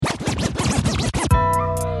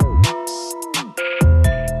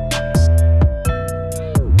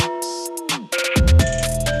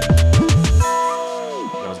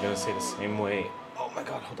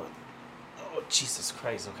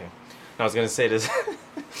I was gonna say this.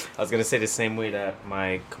 I was gonna say the same way that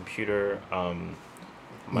my computer,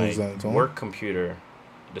 my work computer,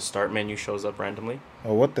 the start menu shows up randomly.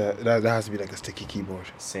 Oh, what the? That has to be like a sticky keyboard.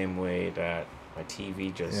 Same way that my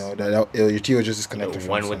TV just. Your TV was just disconnected.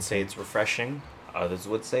 One would say it's refreshing. Others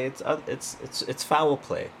would say it's foul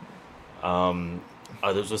play.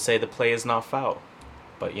 Others would say the play is not foul,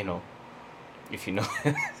 but if you know.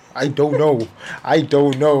 I don't know. I really man,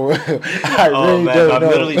 don't know. I'm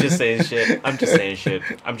literally just saying shit. I'm just saying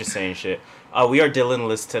shit. We are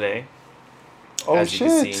Dylan-less today. Oh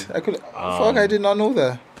shit! I did not know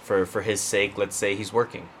that. For his sake, let's say he's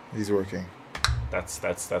working. He's working. That's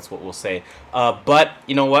what we'll say. But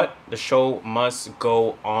you know what? The show must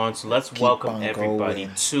go on. So let's welcome everybody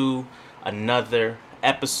to another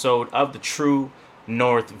episode of the True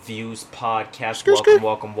North Views podcast.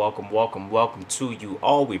 Welcome to you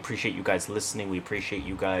all. We appreciate you guys listening. We appreciate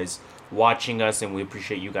you guys watching us, and we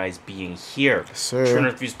appreciate you guys being here. Sir. True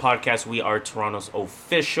North Views podcast. We are Toronto's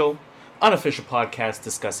unofficial podcast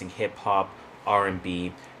discussing hip hop,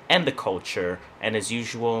 R&B, and the culture. And as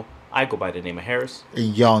usual, I go by the name of Harris.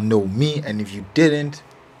 And y'all know me, and if you didn't,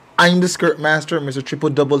 I'm the skirt master, Mr.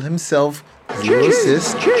 Triple Double himself. Zero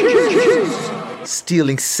assist.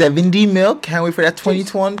 Stealing 70 mil. Can't wait for that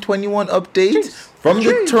 2021 update from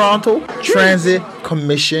the Toronto Transit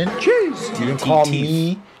Commission. You can call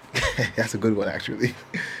me. That's a good one, actually.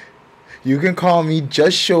 You can call me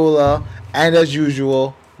Just Shola, and as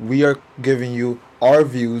usual, we are giving you our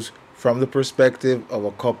views from the perspective of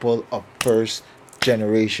a couple of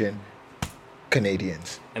first-generation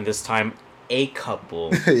Canadians. And this time, a couple.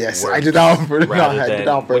 Yes, I did that on purpose.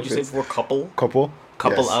 What did you say for couple?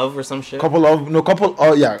 Couple yes. Of or some shit? A couple. A couple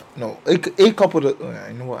of, you know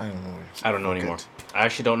what? I don't know. I don't know anymore. I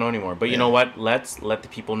actually don't know anymore. But you know what? Let's let the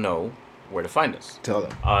people know where to find us. Tell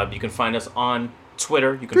them. You can find us on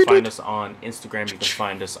Twitter. You can find us on Instagram. You can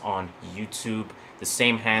find us on YouTube. The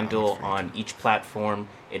same handle on each platform.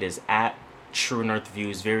 It is at True North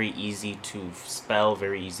Views. Very easy to spell.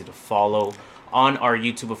 Very easy to follow. On our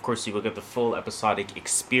YouTube, of course, you will get the full episodic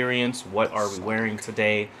experience. What are we wearing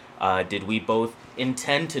today? Did we both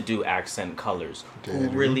intend to do accent colors? Who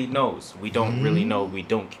really knows? We don't really know. We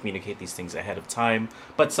don't communicate these things ahead of time.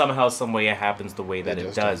 But somehow, some way, it happens the way that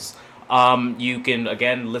it does. You can,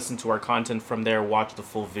 again, listen to our content from there. Watch the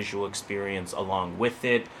full visual experience along with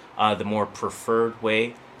it. The more preferred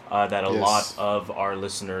way that a lot of our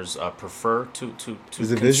listeners prefer to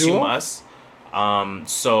consume us.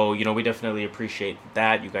 So, we definitely appreciate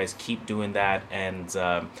that. You guys keep doing that.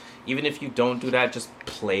 And even if you don't do that, just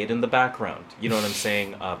play it in the background. You know what I'm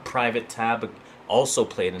saying? Private tab, also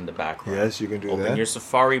play it in the background. Yes, you can do that. Open your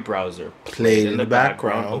Safari browser. Play it in the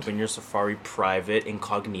background. Open your Safari private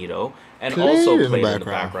incognito. And also play it in the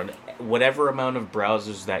background. Whatever amount of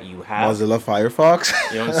browsers that you have. Mozilla Firefox.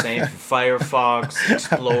 You know what I'm saying? Firefox,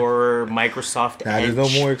 Explorer, Microsoft Edge.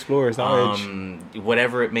 There's no more Explorer. It's not Edge.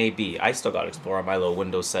 Whatever it may be. I still got Explorer on my little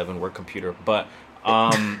Windows 7 work computer. But,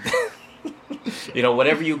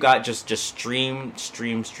 whatever you got, just stream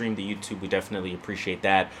the YouTube. We definitely appreciate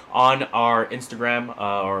that. On our Instagram,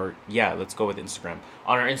 let's go with Instagram.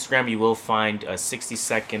 On our Instagram, you will find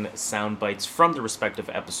 60-second sound bites from the respective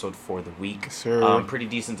episode for the week. Sir. Pretty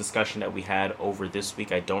decent discussion that we had over this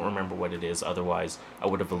week. I don't remember what it is. Otherwise, I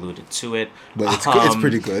would have alluded to it. But it's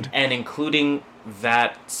pretty good. And including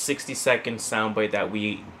that 60-second soundbite that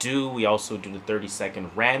we do, we also do the 30-second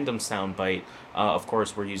random soundbite. Of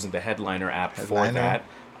course, we're using the Headliner app for that.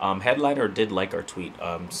 Headliner did like our tweet,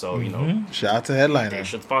 so shout out to Headliner. They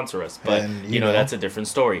should sponsor us, but that's a different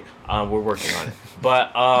story. We're working on it,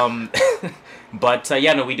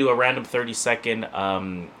 but we do a random 30-second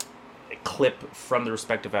clip from the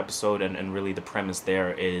respective episode, and really the premise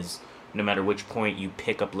there is no matter which point you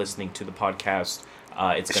pick up listening to the podcast,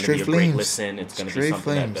 it's going to be a great listen. It's going to be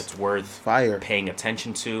something that's worth paying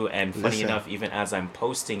attention to. And funny enough, even as I'm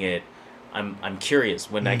posting it, I'm curious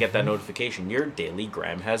when I get that notification. Your daily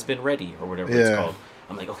gram has been ready, or whatever it's called.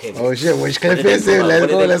 I'm like, okay. Oh shit! Which clip is it?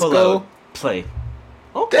 Let's go. Play.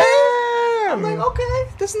 Okay. Damn. I'm like, okay,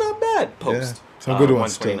 that's not bad. Post. Yeah. Some good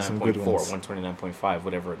ones. 129.4, 129.5,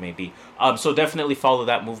 whatever it may be. So definitely follow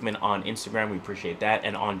that movement on Instagram. We appreciate that.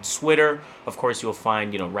 And on Twitter, of course, you'll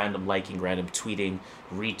find, random liking, random tweeting,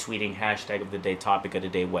 retweeting, hashtag of the day, topic of the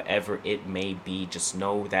day, whatever it may be. Just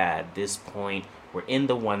know that at this point, we're in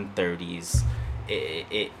the 130s.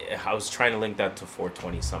 I was trying to link that to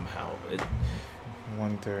 420 somehow.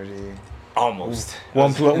 130. Almost.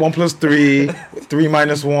 1 plus 3, 3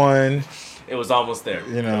 minus 1. It was almost there.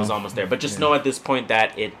 It was almost there. But just know at this point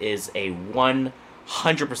that it is a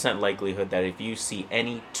 100% likelihood that if you see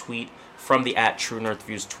any tweet from the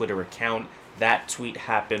 @TrueNorthViews Twitter account. That tweet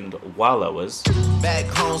happened while I was back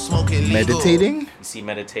home smoking legal. Meditating? You see,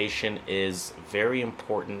 meditation is very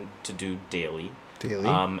important to do daily. Daily.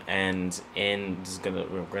 And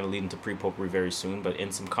we're gonna lead into pre-potpourri very soon, but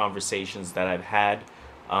in some conversations that I've had,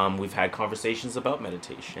 we've had conversations about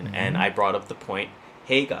meditation, and I brought up the point,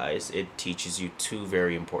 hey guys, it teaches you two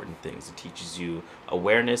very important things. It teaches you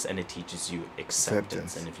awareness and it teaches you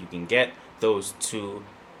acceptance. And if you can get those two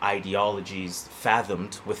ideologies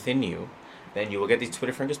fathomed within you, then you will get these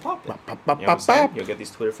Twitter fingers popping. You know what I'm saying? You'll get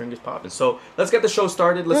these Twitter fingers popping. So let's get the show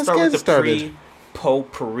started. Let's start with the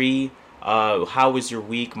pre-potpourri. How was your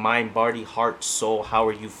week? Mind, body, heart, soul. How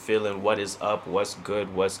are you feeling? What is up? What's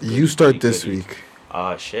good? What's good? You start this week.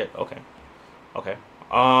 Shit. Okay. Okay.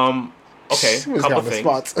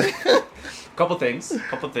 Couple things.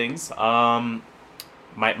 Couple things.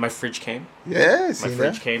 My fridge came. Yeah, my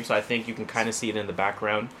fridge came. So I think you can kind of see it in the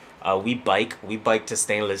background. We bike to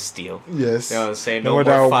stainless steel. Yes. You know what I'm saying? No more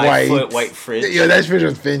 5-foot white fridge. Yeah, that fridge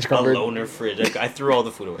was pinch covered. A loaner fridge. I threw all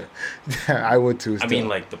the food away. I would too. Still. I mean,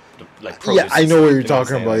 like the yeah, I know what you're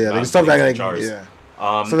talking about. Yeah, like stuff like jars. Yeah.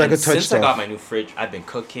 So like since I got my new fridge, I've been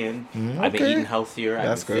cooking. I've been eating healthier.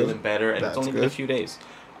 I've been feeling better, and it's only been a few days.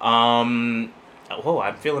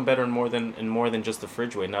 I'm feeling better in more than just the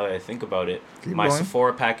fridge weight. Now that I think about it, my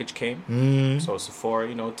Sephora package came. So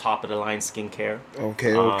Sephora, top of the line skincare.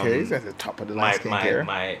 Okay, that's the top of the line skincare.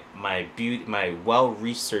 My well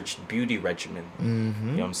researched beauty regimen. You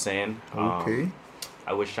know what I'm saying? Okay.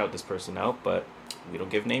 I wished out this person out, but we don't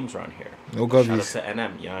give names around here. No govies. Shout out to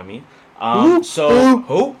NM. You know what I mean?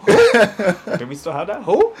 Who? Did we still have that?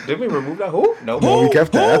 Who? Did we remove that? Who? No, we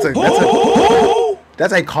kept that.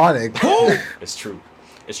 That's iconic. It's true.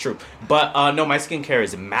 But no, my skincare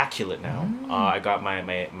is immaculate now. I got my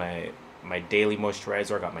daily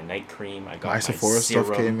moisturizer. I got my night cream. I got my Sephora serum.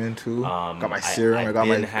 Stuff came in too. Got my serum. I got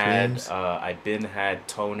my creams. I've been had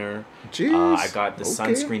toner. Jeez. I got the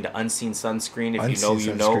sunscreen, the unseen sunscreen. If you know,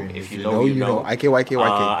 you know. If you know, you know. IKYK.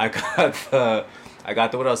 I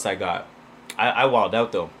got the what else I got? I wilded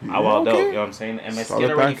out though. You know what I'm saying? And my skin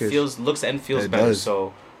already looks and feels better.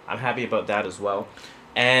 So I'm happy about that as well.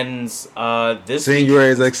 And this seeing you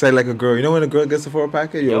as excited like a girl. You know when a girl gets a Sephora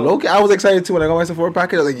package? I was excited too when I got my Sephora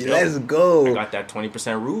package. I was like, let's go. I got that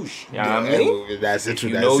 20% rouge. You know what I mean? That's it. You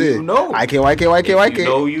know.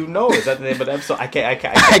 IKYK. You know. Is that the name of the episode?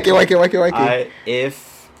 IKYK.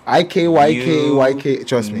 If IKYK.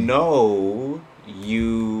 Trust me. No,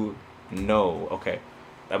 you know. Okay.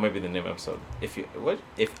 That might be the name of the episode. If IKYK.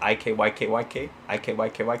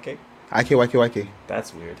 IKYK.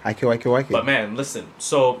 That's weird. IKYK. But man, listen.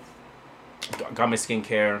 So, got my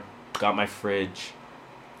skincare, got my fridge,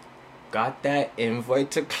 got that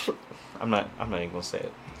invite to. I'm not even gonna say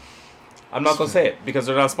it. I'm not gonna say it because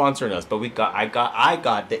they're not sponsoring us. But I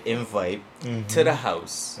got the invite to the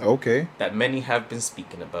house. Okay. That many have been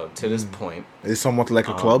speaking about to this point. It's somewhat like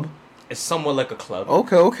a club. It's somewhat like a club.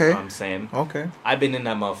 Okay. You know what I'm saying. Okay. I've been in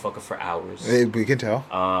that motherfucker for hours. We can tell.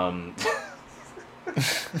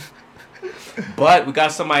 But we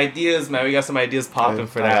got some ideas, man. We got some ideas popping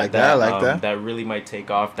for that. I like that. That really might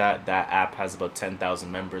take off. That app has about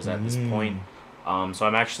 10,000 members at this point. So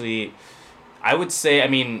I'm actually, I would say, I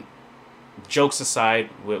mean, jokes aside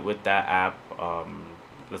with that app,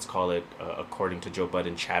 let's call it, according to Joe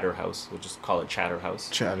Budden, Chatterhouse. We'll just call it Chatterhouse.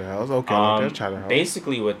 Chatterhouse, okay. Chatterhouse.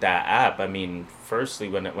 Basically, with that app, I mean, firstly,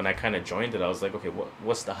 when I kind of joined it, I was like, okay,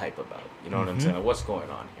 what's the hype about? You know what I'm saying? Like, what's going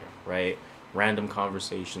on here, right? Random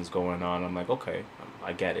conversations going on. I'm like, okay,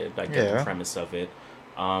 I get it. I get the premise of it.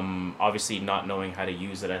 Obviously, not knowing how to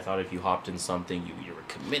use it, I thought if you hopped in something, you were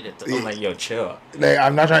committed to. I'm like, yo, chill. Like,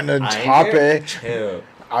 I'm not trying to top it. Chill.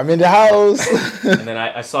 I'm in the house. And then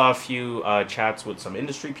I saw a few chats with some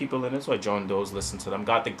industry people in it, so I joined those, listened to them,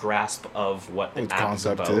 got the grasp of what the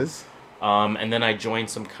concept is. And then I joined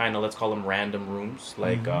some kind of, let's call them random rooms.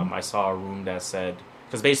 Like, I saw a room that said,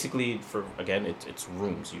 because basically, it's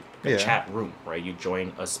rooms. A chat room, right? You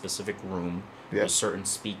join a specific room. There's certain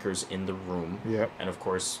speakers in the room. And of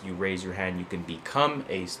course, you raise your hand, you can become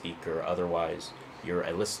a speaker. Otherwise, you're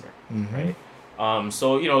a listener, right?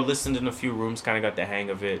 So, listened in a few rooms, kind of got the hang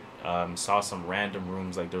of it. Saw some random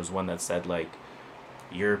rooms. Like, there was one that said, like,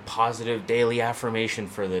 your positive daily affirmation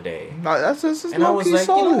for the day. No, that's and I was like,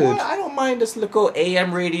 solid. You know what? I don't mind this little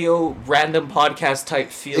AM radio random podcast type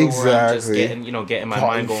feel where I'm just getting my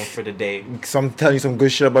mind going for the day. Telling you some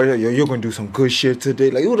good shit about it. You're going to do some good shit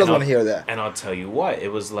today. Like, who doesn't want to hear that? And I'll tell you what,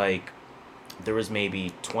 it was like, there was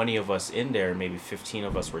maybe 20 of us in there, maybe 15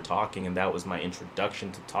 of us were talking, and that was my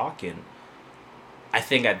introduction to talking. I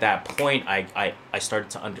think at that point I started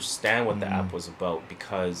to understand what the app was about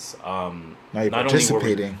because Now you're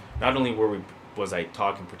participating. not only was I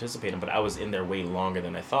participating, but I was in there way longer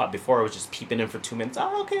than I thought. Before I was just peeping in for 2 minutes.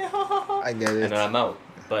 Oh, okay, ha ha ha. I get it. And then I'm out.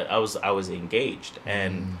 But I was engaged,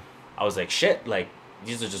 and I was like, shit, like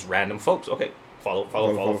these are just random folks. Okay, follow,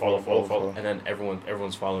 and then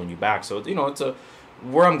everyone's following you back. So you know, it's a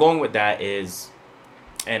where I'm going with that is,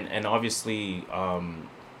 and obviously,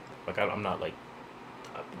 like I'm not like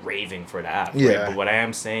raving for the app, Yeah. right? But what I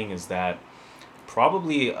am saying is that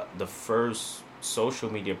probably the first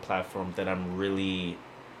social media platform that I'm really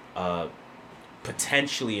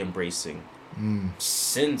potentially embracing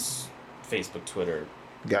since Facebook, Twitter,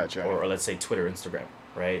 Gotcha. or let's say Twitter, Instagram,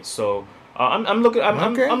 right? So I'm looking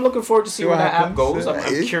Okay. I'm looking forward to see where that app happens. goes.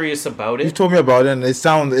 I'm curious about You it. told me about it, and it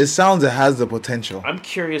sounds it has the potential. I'm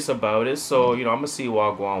curious about it, so you know I'm gonna see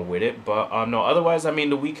what I go on with it. But no, otherwise, I mean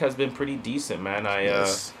the week has been pretty decent, man.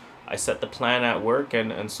 Yes. I set the plan at work,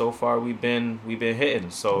 and so far we've been hitting.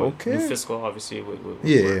 So Okay. new fiscal, obviously, with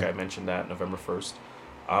Yeah. work. I mentioned that November 1st.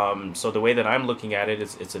 So the way that I'm looking at it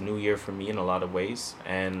is it's a new year for me in a lot of ways,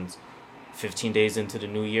 and 15 days into the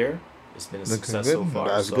new year, it's been a Looking success good. so far.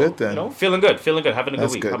 That's So, good then. You know, feeling good, having a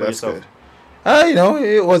That's good week. good. How about That's yourself? good. You know,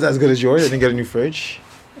 it wasn't as good as yours. I didn't get a new fridge.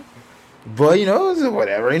 But, you know, it was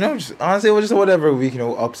whatever. You know, honestly, it was just a whatever week. You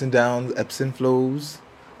know, ups and downs, ebbs and flows.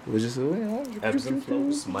 It was just, you know. Ebbs and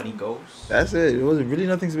flows, money goes, That's it. It wasn't really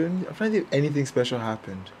nothing. I'm trying to think if anything special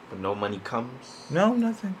happened. but no money comes. No,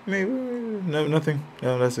 nothing. Maybe no, nothing.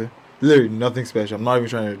 No, that's it. Literally nothing special. I'm not even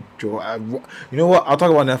trying to draw. You know what? I'll talk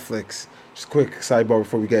about Netflix. Just quick sidebar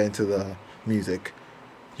before we get into the music.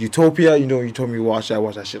 Utopia. You know, you told me to watch that. I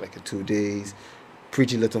watched that shit like in 2 days.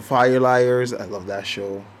 Pretty Little Fire Liars. I love that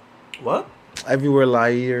show. What? Everywhere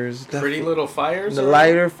Liars. Pretty Little Fires? The or-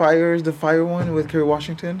 Liar Fires. The fire one with Kerry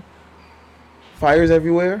Washington. Fires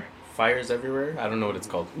Everywhere. Fires everywhere? I don't know what it's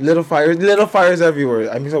called. Little Fires Everywhere.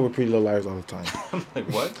 I mix up with Pretty Little Liars all the time. I'm like,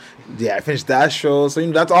 what? Yeah, I finished that show. So you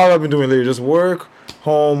know, that's all I've been doing lately. Just work,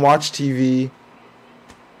 home, watch TV.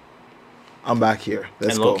 I'm back here.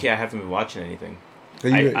 Let's and go. low-key, I haven't been watching anything. So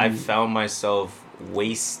you- I found myself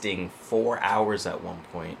wasting 4 hours at one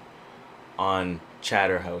point on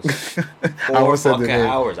Chatterhouse. I 4 almost said the fucking name.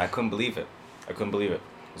 hours. I couldn't believe it. It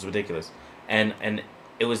was ridiculous. And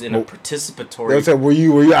it was in a Well, participatory... That's it. Were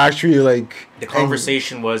you actually like The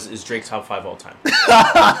conversation was, is Drake top 5 all time?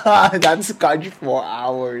 That's got you 4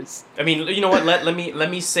 hours. I mean, you know what? Let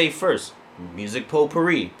me say first, music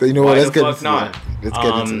potpourri. But you know Why what? Let's the get fuck into not? that. Let's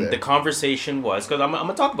get into that. The conversation was because I'm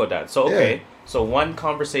gonna talk about that. So okay, so one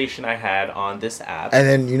conversation I had on this app And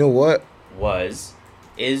then you know what? was,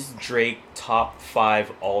 is Drake top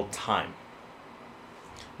 5 all time?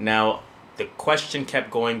 Now the question kept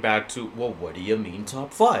going back to, well, what do you mean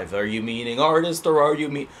top 5? Are you meaning artist or are you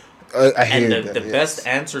mean? I hear And that, the yes. best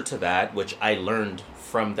answer to that, which I learned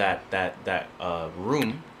from that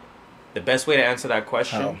room, the best way to answer that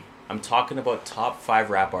question, How? I'm talking about top 5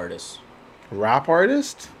 rap artists. Rap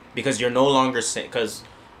artist. Because you're no longer saying, because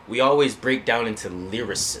we always break down into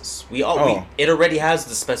lyricists. Oh. It already has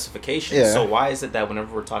the specification. Yeah. So why is it that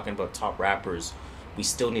whenever we're talking about top rappers, we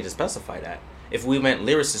still need to specify that? If we meant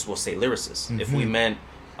lyricists, we'll say lyricists. If we meant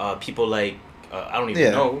people like I don't even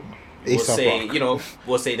Yeah. know, we'll A$AP say Rock.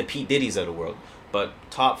 we'll say the P Diddy's of the world. But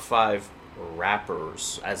top 5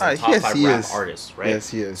 rappers as in top yes, 5 he rap is. artists, right? Yes,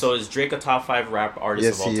 he is. So is Drake a top 5 rap artist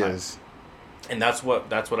Yes, of all he time? is. And that's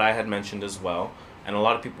what I had mentioned as well. And a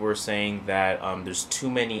lot of people were saying that there's too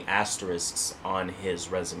many asterisks on his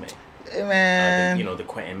resume. Hey, man. The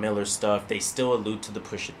Quentin Miller stuff. They still allude to the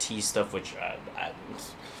Pusha T stuff, which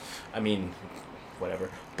I mean, whatever.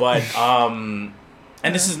 But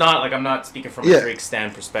and this is not like I'm not speaking from Yeah. a Drake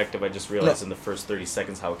stan perspective. I just realized No. in the first 30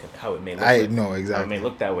 seconds how it may look. I like. know How it exactly. may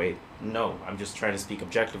look that way. No, I'm just trying to speak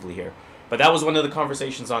objectively here. But that was one of the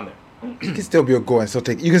conversations on there. You can still be a goat and still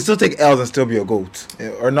take. You can still take L's and still be a goat,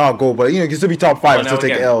 or not a goat, but you can still be top 5 Well, and still now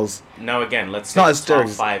take again- L's. Now again, let's not say as top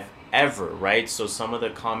stereotypes. 5 ever, right? So some of the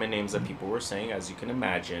common names that people were saying, as you can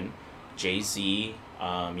imagine, Jay-Z,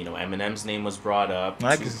 Eminem's name was brought up,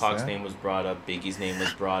 I can see Tupac's that. name was brought up, Biggie's name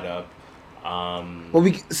was brought up. Well,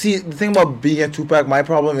 we see the thing about being a Tupac. My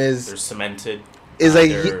problem They're is cemented.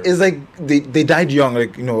 they died young.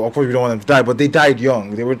 Like, you know, of course we don't want them to die, but they died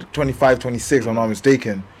young. They were 25, 26, if I'm not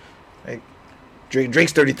mistaken. Like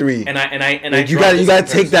Drake's 33. And I Like, you draw got this to take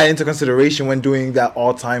comparison. that into consideration when doing that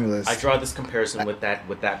all time list. I draw this comparison with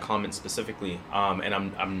that comment specifically, and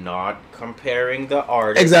I'm not comparing the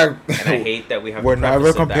artist. Exactly. And I hate that we have. We're to preface never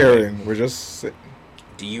it that way. comparing. We're just.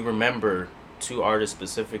 Do you remember 2 artists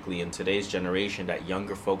specifically in today's generation that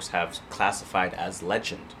younger folks have classified as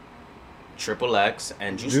legend? Triple X,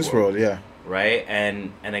 and Juice Juice WRLD. WRLD, yeah. Right?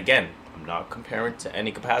 And again, I'm not comparing to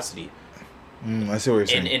any capacity. I see what you're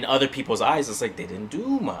saying. In other people's eyes, it's like they didn't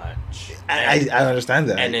do much. I understand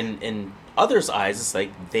that. And in others' eyes, it's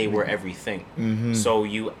like they were everything. Mm-hmm. So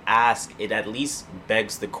you ask, it at least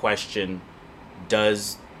begs the question,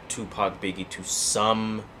 does Tupac, Biggie, to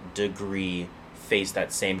some degree, face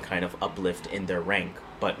that same kind of uplift in their rank?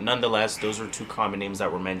 But nonetheless, those were two common names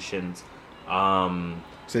that were mentioned.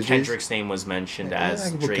 So Kendrick's name was mentioned as I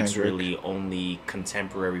can put Drake's Kendrick. really only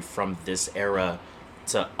contemporary from this era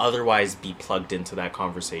to otherwise be plugged into that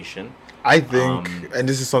conversation. I think, and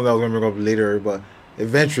this is something I was going to bring up later, but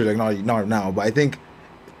eventually, like not now, but I think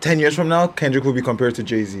 10 years from now, Kendrick will be compared to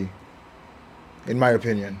Jay-Z, in my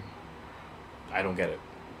opinion. I don't get it.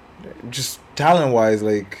 Just talent-wise,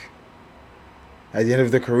 like, at the end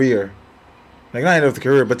of the career. Like, not end of the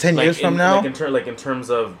career, but 10 years from now. Like in terms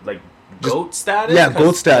of, like, GOAT status? Yeah,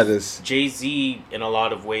 GOAT status. Jay-Z, in a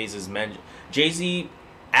lot of ways, is mentioned. Jay-Z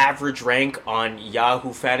average rank on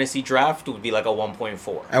Yahoo Fantasy Draft would be like a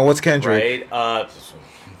 1.4. And what's Kendrick? Right?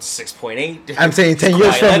 6.8. I'm saying 10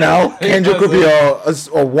 years from now, Kendrick could be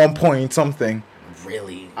a 1 point something.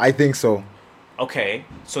 Really? I think so. Okay,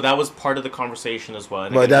 so that was part of the conversation as well.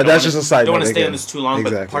 And But again, that's just a side I don't want note to stay on again. this too long,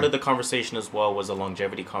 Exactly. but part of the conversation as well was a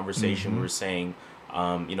longevity conversation. Mm-hmm. We were saying,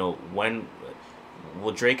 when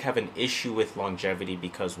will Drake have an issue with longevity?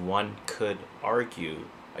 Because one could argue,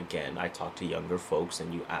 again, I talk to younger folks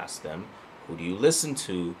and you ask them, who do you listen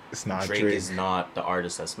to? It's not Drake. Drake. Is not the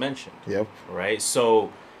artist that's mentioned. Yep. Right?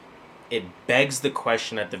 So it begs the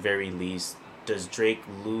question at the very least, does Drake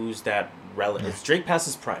lose that relevance? Is Drake past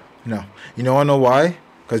his prime? No. You know, I know why?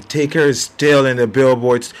 Because Take Care is still in the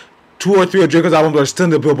Billboards. 2 or 3 of Drake's albums are still in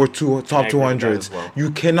the Billboard top I agree with that 200s. as well.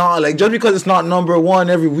 You cannot, like, just because it's not number one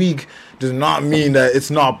every week does not mean that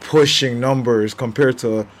it's not pushing numbers compared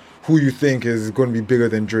to who you think is going to be bigger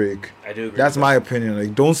than Drake. I do agree. That's with my opinion.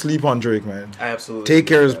 Like, don't sleep on Drake, man. that. I absolutely Take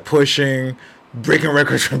agree Care with is that. pushing, breaking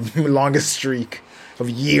records for the longest streak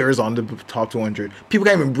of years on the top 200. People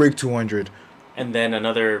can't even break 200. And then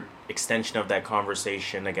another extension of that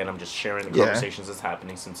conversation, again, I'm just sharing the Yeah. conversations that's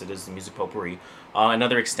happening since it is the music potpourri.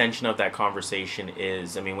 Another extension of that conversation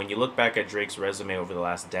is, I mean, when you look back at Drake's resume over the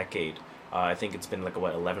last decade, I think it's been like,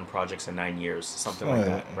 11 projects in 9 years, something like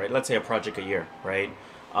that, right? Let's say a project a year, right?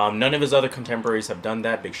 None of his other contemporaries have done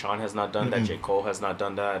that. Big Sean has not done that. J. Cole has not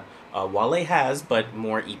done that. Wale has, but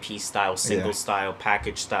more EP style, single style,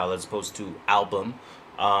 package style, as opposed to album.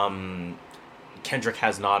 Kendrick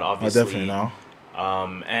has not, obviously. Definitely now.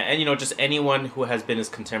 And just anyone who has been his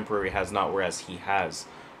contemporary has not, whereas he has.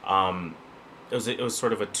 It was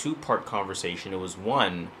sort of a 2-part conversation. It was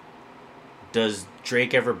one, does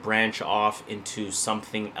Drake ever branch off into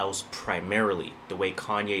something else primarily? The way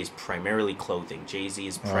Kanye is primarily clothing, Jay-Z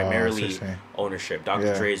is primarily ownership,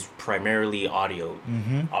 Dr. Dre is primarily audio,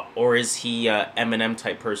 or is he a Eminem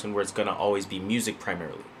type person where it's gonna always be music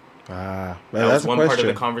primarily? That was one part of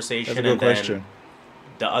the conversation, That's a good and then question.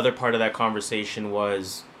 the other part of that conversation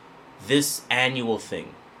was this annual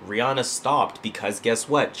thing. Rihanna stopped because guess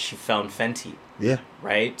what? She found Fenty. Yeah.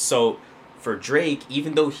 Right? So for Drake,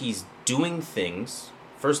 even though he's doing things,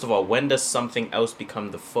 first of all, when does something else become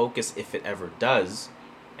the focus, if it ever does?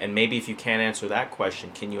 And maybe if you can't answer that question,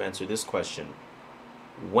 can you answer this question?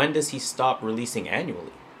 When does he stop releasing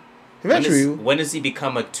annually? Eventually. When does he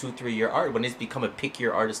become a 2-3 year art? When does he become a pick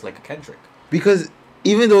year artist like a Kendrick? Because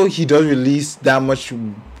even though he does release that much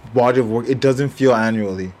body of work, it doesn't feel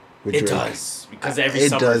annually with It Drake. does. Because every It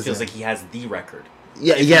summer it feels doesn't. like he has the record.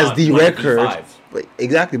 Yeah, If he has not, the one of record. B5. But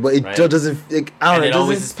exactly, but it Right? just doesn't. Like, I don't And know. it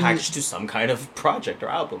always is doesn't feel- packaged to some kind of project or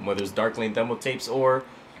album, whether it's Dark Lane demo tapes or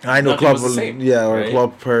I know nothing Club, was the same, or right?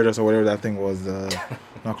 Club Paradise or whatever that thing was.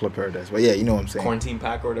 Not Club Paradise, but yeah, you know what I'm saying. Quarantine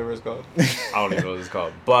Pack or whatever it's called. I don't even know what it's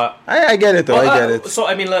called. But I get it though. well, I get it. So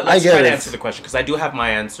I mean, I let's get try to it. answer the question because I do have my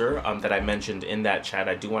answer that I mentioned in that chat.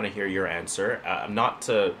 I do want to hear your answer. Not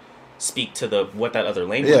to speak to what that other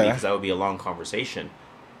lane would be Yeah. because that would be a long conversation.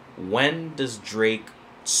 When does Drake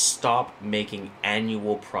stop making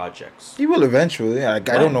annual projects? He will eventually. I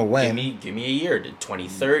don't know when. Give me a year.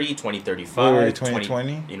 2030, 2035, Wait,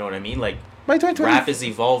 2020? You know what I mean? Like By 2020, rap is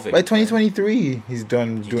evolving. by 2023, he's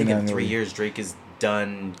done You doing think in annually. 3 years Drake is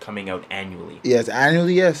done coming out annually? Yes,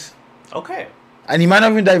 annually, yes. Okay. And he might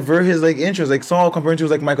not even divert his like interests. Like some comparing to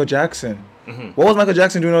like Michael Jackson. What was Michael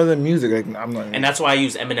Jackson doing other than music? Like I'm not. And that's why I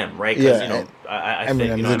use Eminem, right? Because Yeah, I Eminem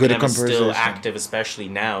think is a good Eminem is still comparison. active, especially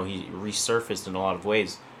now. He resurfaced in a lot of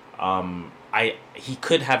ways. He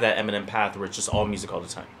could have that Eminem path where it's just all music all the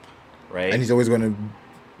time, right? and he's always going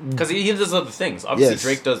to Because he does other things. Obviously, Yes.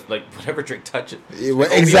 Drake does like whatever Drake touches. Yeah, well, OVO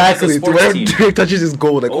has a exactly. sports Whatever team. Drake touches is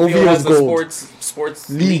gold. Like OVO OVO has is a gold. sports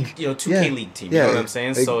League. league, 2K Yeah. league team. Yeah. You know what I'm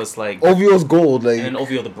saying? Like, So it's like, OVO's gold. Like and then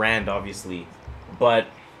OVO the brand, obviously, but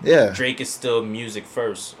yeah. Drake is still music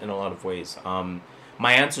first in a lot of ways.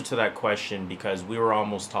 My answer to that question, because we were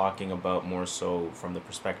almost talking about more so from the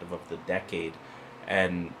perspective of the decade,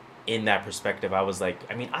 and in that perspective, I was like,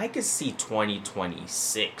 I mean, I could see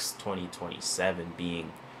 2026, 2027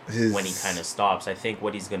 being when he kind of stops. I think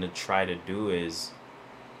what he's going to try to do is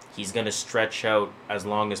he's going to stretch out as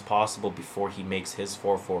long as possible before he makes his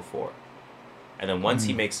 444. And then once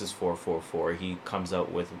he makes his 444, he comes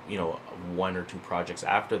out with, 1 or 2 projects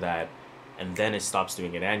after that, and then it stops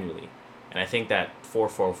doing it annually. And I think that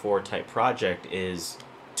 444 type project is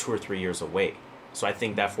 2 or 3 years away. So I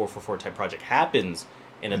think that 444 type project happens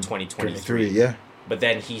in a 2023. Yeah. But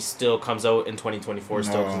then he still comes out in 2024,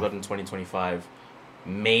 still No. comes out in 2025,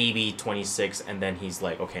 maybe 26, and then he's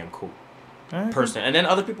like, okay, I'm cool. Personally. And then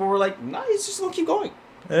other people were like, nah, he's just going to keep going.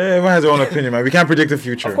 Everyone has their own opinion, man. We can't predict the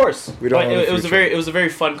future. Of course, We don't but know the it was future. it was a very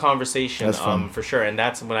fun conversation, That's fun. for sure. And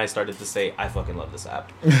that's when I started to say, I fucking love this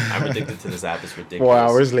app. I'm addicted to this app. It's ridiculous. 4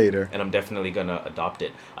 hours later. And I'm definitely gonna adopt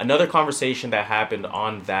it. Another conversation that happened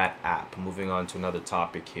on that app. Moving on to another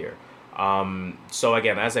topic here. So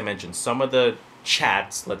again, as I mentioned, some of the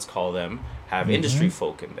chats, let's call them, have industry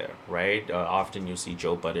folk in there, right? Often you'll see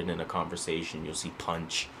Joe Budden in a conversation. You'll see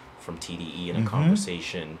Punch from TDE in a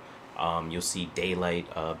conversation. You'll see Daylight,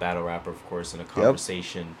 battle rapper, of course, in a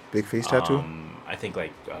conversation. Big face tattoo. I think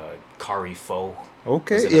like Kari Fo.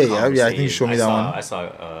 Okay. was in a Yeah. I think you showed me that one. I saw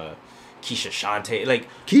Keisha Shante. Like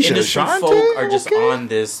Keisha industry Shante? folk are just Okay. on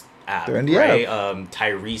this app, They're in the right? app.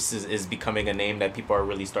 Tyrese is becoming a name that people are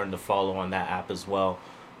really starting to follow on that app as well.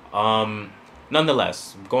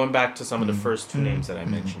 Nonetheless, going back to some of the first 2 names that I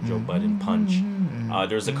mentioned, Joe Budden, Punch,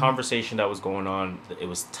 there was a conversation that was going on. It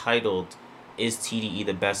was titled, "Is TDE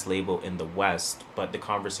the best label in the West?" But the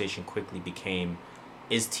conversation quickly became,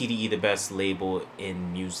 "Is TDE the best label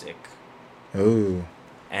in music?" Oh.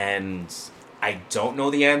 And I don't know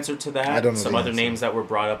the answer to that. I don't know Some the other answer. names that were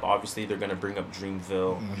brought up, obviously, they're going to bring up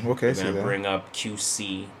Dreamville. Okay, They're see going to that. bring up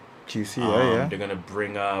QC. QC, yeah. They're going to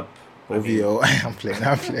bring up... OVO. I'm playing.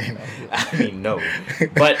 I mean, no.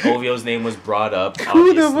 But OVO's name was brought up,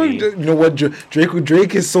 Who the obviously. fuck? You know what?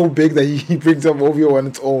 Drake is so big that he brings up OVO on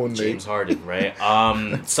its own. Like. James Harden, right?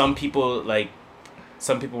 Some people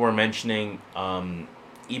were mentioning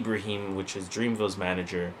Ibrahim, which is Dreamville's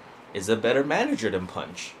manager, is a better manager than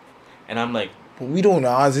Punch. And I'm like, But we don't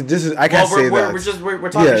know. This is I can't say that. We're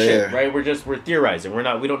talking Yeah, shit, yeah. right? We're theorizing.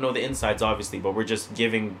 We don't know the insides, obviously, but we're just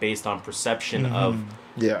giving based on perception of.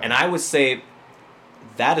 Yeah. And I would say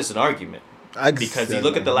that is an argument because you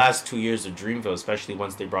look at the last 2 years of Dreamville, especially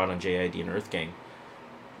once they brought on JID and Earth Gang.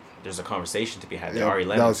 There's a conversation to be had there. Yeah, Ari that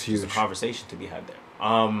Lennox, was there's a huge. conversation to be had there.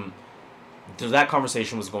 So that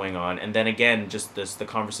conversation was going on, and then again, just the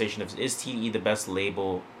conversation of, is TDE the best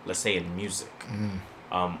label, let's say, in music?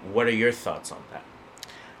 What are your thoughts on that?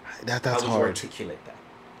 That's How would you hard. articulate that?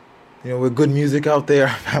 You know, with good music out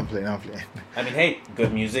there, I'm playing. I mean, hey,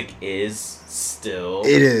 good music is still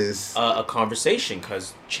It is. a conversation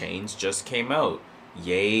because Chains just came out.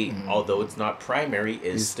 Ye, although it's not primary,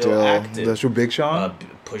 is He's still active. That's true. Big Sean.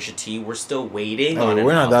 Pusha T, we're still waiting Oh, on an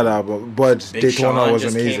we're not that album. album, but Big Daytona Sean was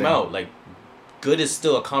just amazing. came out. Like, good is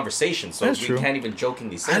still a conversation, so That's we true. can't even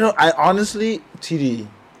jokingly say I honestly, TD,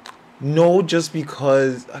 no, just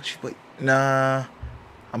because actually, but nah,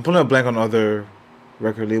 I'm pulling a blank on other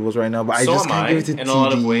record labels right now, but I so just am can't I, give it to in TD. a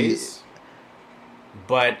lot of ways.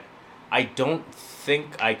 But I don't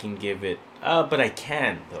think I can give it. But I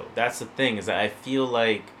can though. That's the thing, is that I feel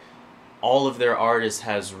like all of their artists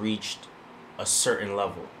has reached a certain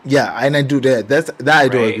level. Yeah, and I do that. That I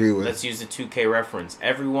do right? agree with. Let's use the 2K reference.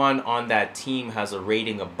 Everyone on that team has a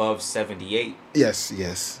rating above 78. Yes.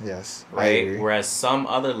 I Right? agree. Whereas some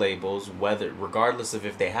other labels, regardless of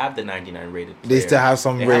if they have the 99 rated They player, still have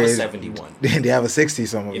some they have a rated- 71. They have a 60.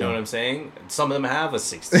 Some of You know them. what I'm saying? Some of them have a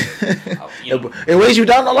 60. You know, It weighs you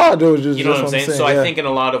down a lot, though. Just, you know just what I'm saying? So yeah. I think in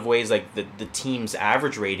a lot of ways, like the team's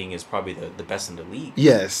average rating is probably the best in the league.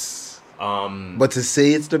 Yes, but to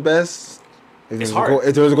say it's the best, if It's it was hard.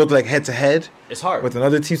 If there was to go to like head to head It's hard. with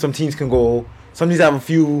another team, some teams can go. Some teams have a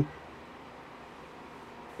few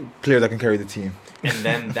players that can carry the team. And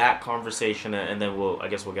then that conversation, and then I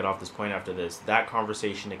guess we'll get off this point after this. That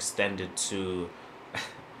conversation extended to,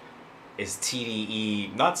 is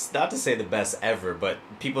TDE not to say the best ever, but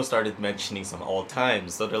people started mentioning some all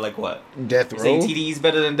times. So they're like, what? Death You Row. saying TDE's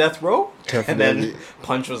better than Death Row? And Definitely. then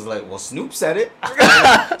Punch was like, well, Snoop said it.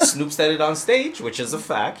 Snoop said it on stage, which is a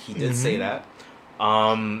fact. He did say that.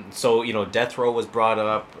 So Death Row was brought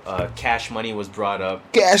up. Cash Money was brought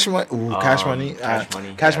up. Cash Money. Ooh, Cash Money. Cash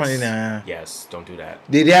Money. Cash yes. Money. Nah. Yes, don't do that.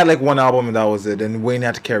 They had like one album and that was it. And Wayne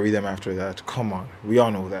had to carry them after that. Come on, we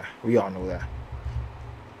all know that.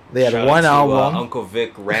 They had Shout one out to, album. Uncle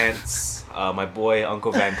Vic Rants. My boy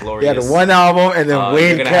Uncle Van They Glorious. had one album and then Wayne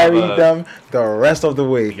you're gonna carried have them the rest of the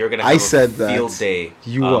way. You're gonna have I a said that. field day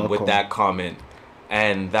You with welcome. that comment,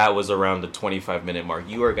 and that was around the 25-minute mark.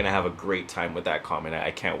 You are gonna have a great time with that comment.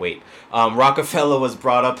 I can't wait. Rockefeller was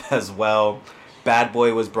brought up as well. Bad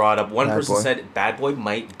Boy was brought up. One Bad person Boy. said Bad Boy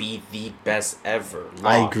might be the best ever.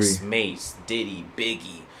 I Lox, agree. Mace, Diddy,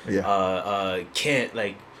 Biggie, Yeah. Kent,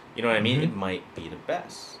 like, you know what I mean? It might be the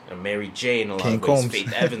best. And Mary J in a lot King of ways. Combs.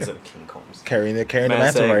 Faith Evans and King Combs. Carrying the Man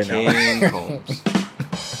mantle said right now. King Combs.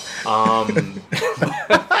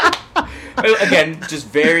 Again, just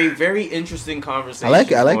very, very interesting conversations I like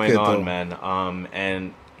going it, on, though. man.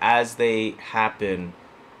 And as they happen,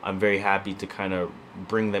 I'm very happy to kind of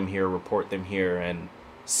bring them here, report them here, and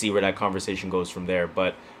see where that conversation goes from there.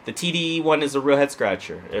 But the TDE one is a real head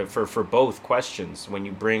scratcher for both questions. When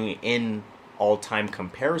you bring in all-time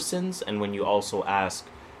comparisons, and when you also ask,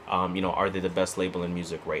 are they the best label in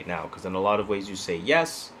music right now? Because in a lot of ways you say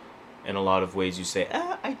yes, in a lot of ways you say,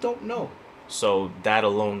 I don't know. So that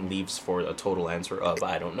alone leaves for a total answer of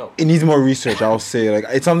I don't know. It needs more research, I'll say. Like,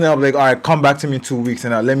 it's something I'm like, all right, come back to me in 2 weeks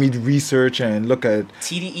and let me research and look at.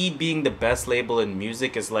 TDE being the best label in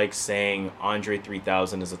music is like saying Andre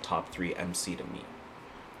 3000 is a top 3 MC to me.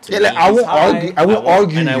 To Yeah, me, like, I he's won't high. argue. I won't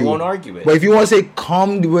argue and you. I won't argue it. But if you want to say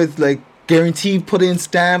come with like guaranteed put in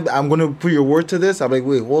stamp, I'm gonna put your word to this. I'm like,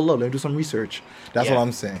 wait, hold up, let me do some research. That's Yeah, what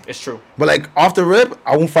I'm saying. It's true. But like off the rip,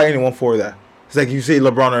 I won't fight anyone for that. It's like you say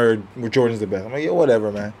LeBron or Jordan's the best. I'm like, yeah, whatever,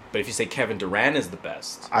 man. But if you say Kevin Durant is the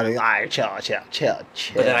best, I like, all right, chill.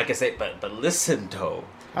 but then I can say, but listen though,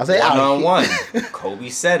 I'll say, one oh, on one, Kobe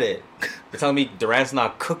said it. You're telling me Durant's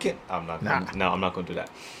not cooking? I'm not. Nah. No, I'm not gonna do that.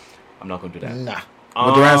 I'm not gonna do that. Nah.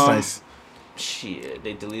 But Durant's nice. Shit,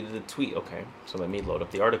 they deleted the tweet. Okay, so let me load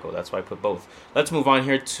up the article. That's why I put both. Let's move on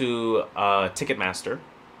here to Ticketmaster.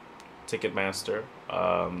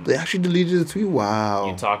 They actually deleted the tweet. Wow.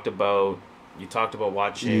 You talked about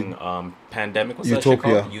watching Pandemic. What's Utopia. that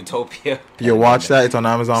shit called? Utopia. You watch that? It's on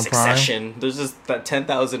Amazon Prime. Succession. There's just that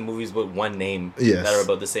 10,000 movies with one name Yes. that are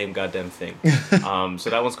about the same goddamn thing. So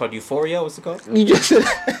that one's called Euphoria. What's it called? You just said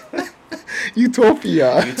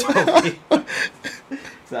Utopia. Utopia.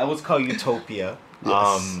 So that one's called Utopia.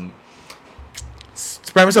 Yes. It's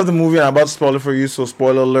the premise of the movie, and I'm about to spoil it for you, so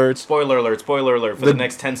spoiler alert. Spoiler alert for the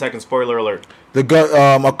next 10 seconds. Spoiler alert. A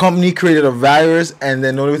company created a virus, and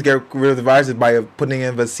then the only way to get rid of the virus is by putting in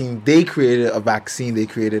a vaccine. They created a vaccine,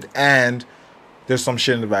 and there's some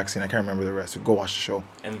shit in the vaccine. I can't remember the rest. Go watch the show.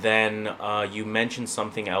 And then you mentioned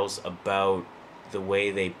something else about the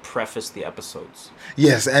way they preface the episodes.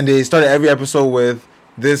 Yes, and they started every episode with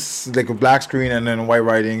this, like a black screen and then white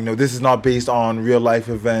writing. This is not based on real life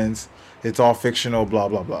events. It's all fictional, blah,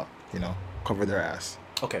 blah, blah. Cover their ass.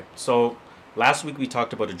 Okay, so last week we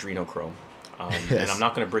talked about adrenochrome. Yes. And I'm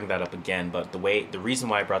not going to bring that up again, but the reason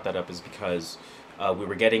why I brought that up is because we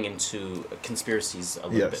were getting into conspiracies a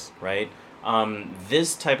little bit, right?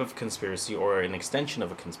 This type of conspiracy, or an extension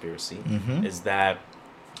of a conspiracy, is that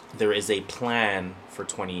there is a plan for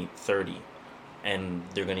 2030. And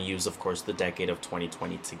they're going to use, of course, the decade of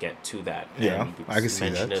 2020 to get to that. Yeah, and I can see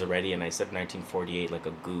that. mentioned it already, and I said 1948 like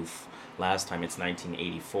a goof. Last time it's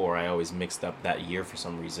 1984. I always mixed up that year for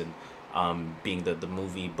some reason, being the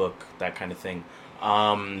movie, book, that kind of thing.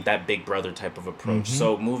 That Big Brother type of approach.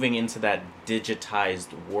 So moving into that digitized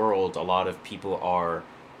world, a lot of people are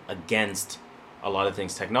against a lot of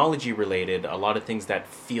things technology related, a lot of things that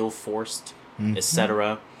feel forced,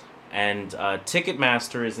 etc. And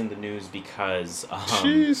Ticketmaster is in the news because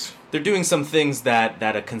they're doing some things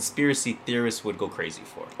that a conspiracy theorist would go crazy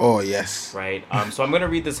for. Oh, yes. Right? So I'm going to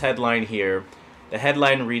read this headline here. The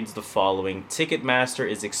headline reads the following: Ticketmaster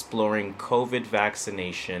is exploring COVID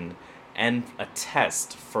vaccination and a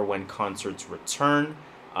test for when concerts return.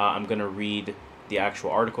 I'm going to read the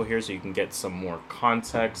actual article here so you can get some more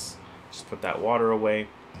context. Just put that water away.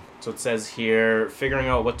 So it says here, figuring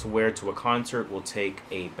out what to wear to a concert will take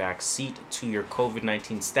a back seat to your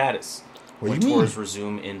COVID-19 status What when do you tours mean?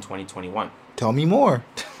 resume in 2021. Tell me more.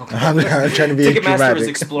 I'm trying to be Ticketmaster dramatic. is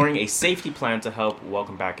exploring a safety plan to help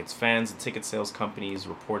welcome back its fans. The ticket sales company is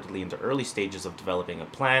reportedly in the early stages of developing a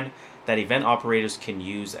plan that event operators can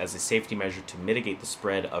use as a safety measure to mitigate the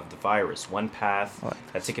spread of the virus. One path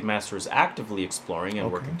that Ticketmaster is actively exploring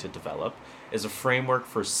and working to develop is a framework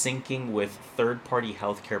for syncing with third-party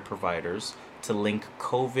healthcare providers to link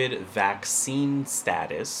COVID vaccine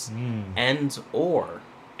status Hmm. and or,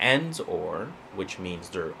 which means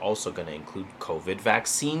they're also going to include COVID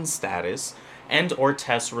vaccine status and or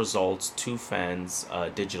test results to fans'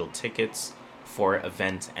 digital tickets for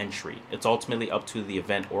event entry. It's ultimately up to the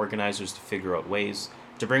event organizers to figure out ways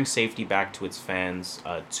to bring safety back to its fans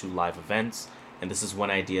to live events. And this is one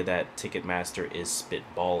idea that Ticketmaster is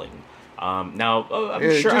spitballing. Now,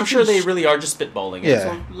 I'm sure they really are just spitballing it. Yeah.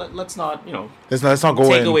 So let's not, Let's not go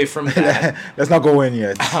take in. away from that. Let's not go in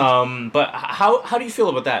yet. But how do you feel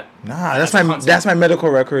about that? Nah, as a concept? that's my medical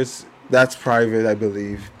records. That's private, I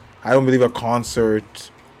believe. I don't believe a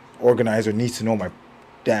concert organizer needs to know my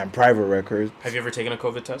damn private records. Have you ever taken a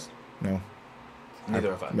COVID test? No.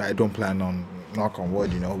 Neither have I. I don't plan on, knock on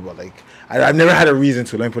wood, but like I've never had a reason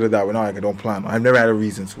to. Let me put it that way. No, I don't plan. I've never had a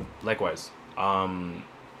reason to. Likewise.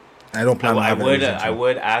 I don't plan on having a reason to. I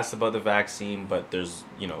would ask about the vaccine, but there's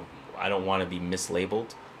I don't want to be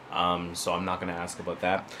mislabeled. So I'm not going to ask about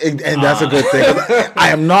that. And that's a good thing.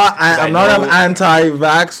 I'm not an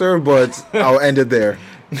anti-vaxxer, but I'll end it there.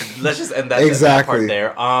 Let's just end that, Exactly.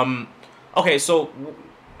 that part there. Okay, so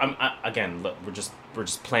again, look, we're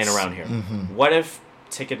just playing around here. Mm-hmm. What if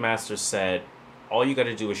Ticketmaster said, all you got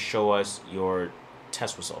to do is show us your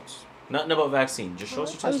test results? Nothing about vaccine. Just show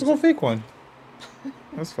us your I'll test just go results. fake one.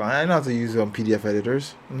 That's fine. I know how to use PDF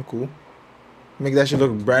editors. I'm cool. Make that shit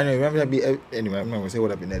look brand new. Anyway, I'm not gonna say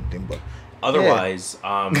what I've been editing, but Otherwise,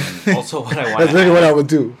 also what I want that's to literally what I would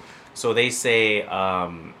do. So they say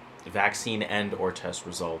vaccine and or test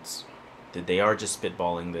results. They are just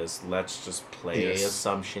spitballing this. Let's just play Yes.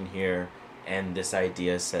 assumption here. And this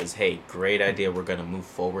idea says, hey, great idea. We're going to move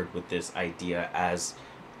forward with this idea as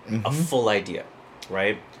a full idea,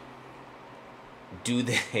 right? Do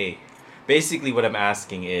they... Basically what I'm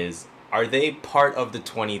asking is, are they part of the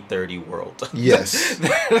 2030 world? Yes.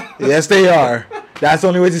 Yes, they are. That's the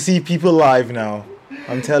only way to see people live now.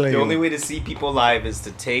 I'm telling The you. only way to see people live is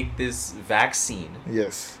to take this vaccine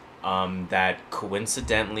Yes. that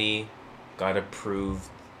coincidentally got approved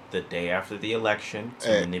the day after the election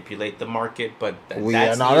to manipulate the market, but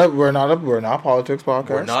We're not a politics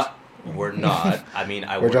podcast. We're not. I mean,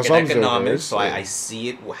 I We're work just in economics, observers, so yeah. I see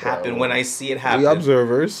it happen when I see it happen. We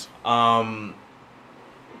observers.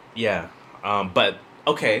 Yeah. But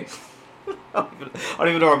okay. I don't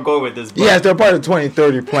even know where I'm going with this. But Yes, they're part of the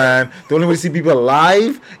 2030 plan. The only way to see people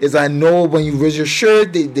live is I know when you raise your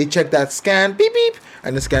shirt, they check that scan, beep beep,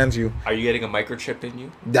 and it scans you. Are you getting a microchip in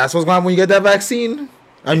you? That's what's going on when you get that vaccine.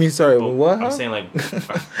 I mean, sorry, But what? I'm saying, like,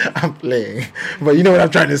 I'm playing, but you know what I'm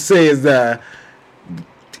trying to say is that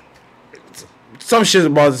some shit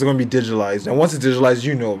about this is going to be digitalized, and once it's digitalized,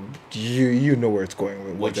 you know where it's going.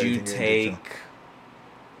 With would you everything in digital. take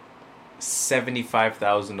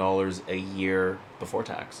 $75,000 a year before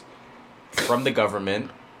tax from the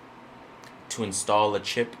government to install a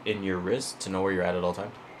chip in your wrist to know where you're at all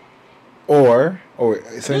times? or no or.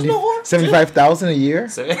 75,000 a year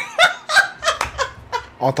So,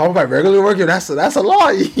 on top of my regular work? That's a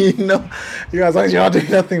lot, you know. As long as you're not doing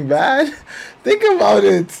nothing bad, think about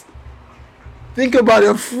it. Think about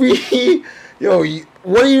it. Free,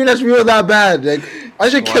 what are you that's real that bad? Like,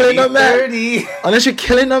 unless you're killing a man. 2030. Unless you're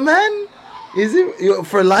killing a man, is it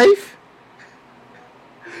for life?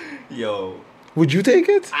 Yo, Would you take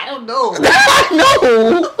it? I don't know.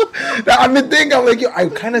 No. I've been thinking. I'm like, I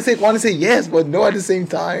kind of want to say yes, but no at the same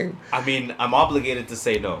time. I mean, I'm obligated to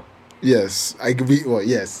say no. Yes, I could be. Well,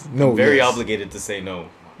 yes, no. Very yes. obligated to say no.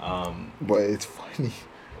 But it's funny.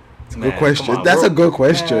 It's a Man, good question. come on, That's a we're- good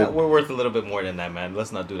question. We're worth a little bit more than that, man.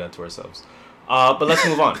 Let's not do that to ourselves. But let's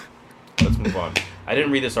move on. I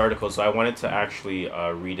didn't read this article, so I wanted to actually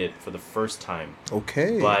read it for the first time.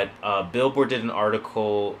 Okay. But Billboard did an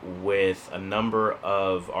article with a number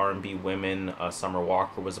of R&B women. Summer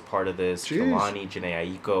Walker was a part of this. Jeez. Kehlani, Jhené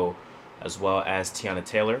Aiko, as well as Tiana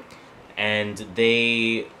Taylor. And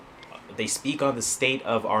they speak on the state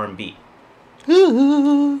of R&B.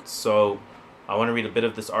 So I want to read a bit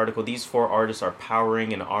of this article. These four artists are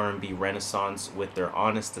powering an R&B renaissance with their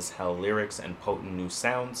honest as hell lyrics and potent new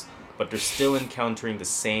sounds, but they're still encountering the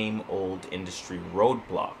same old industry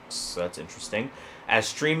roadblocks. So that's interesting. As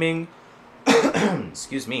streaming,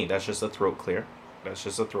 excuse me, that's just a throat clear.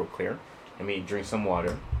 Let me drink some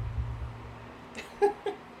water.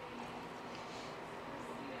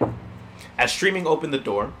 As streaming opened the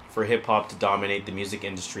door for hip-hop to dominate the music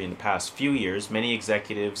industry in the past few years, many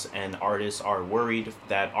executives and artists are worried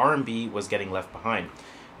that R&B was getting left behind.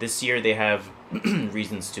 This year, they have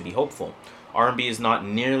reasons to be hopeful. R&B is not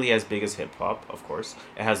nearly as big as hip-hop, of course.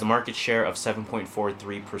 It has a market share of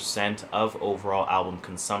 7.43% of overall album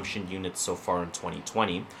consumption units so far in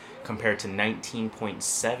 2020. compared to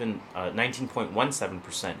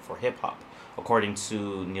 19.17% for hip hop, according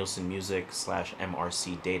to Nielsen Music /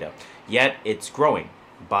 MRC data. Yet it's growing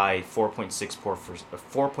by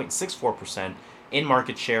 4.64% in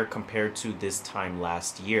market share compared to this time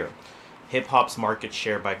last year. Hip hop's market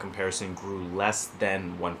share by comparison grew less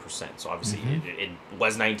than 1%. So obviously it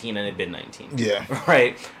was 19 and it had been 19. Yeah.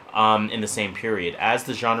 Right? In the same period. As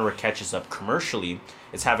the genre catches up commercially,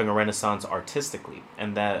 it's having a renaissance artistically,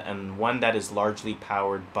 and one that is largely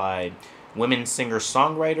powered by women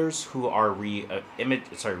singer-songwriters who are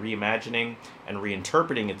reimagining and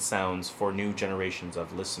reinterpreting its sounds for new generations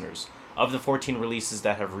of listeners. Of the 14 releases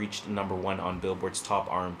that have reached number 1 on Billboard's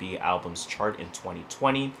top R&B albums chart in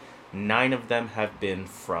 2020, 9 of them have been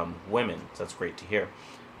from women. So that's great to hear.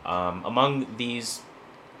 Among these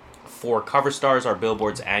 4 cover stars are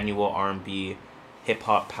Billboard's annual R&B Hip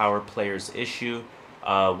Hop Power Players issue,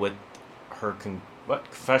 with her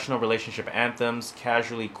professional relationship anthems.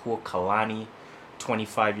 Casually Cool Kalani,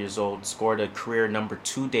 25 years old, scored a career number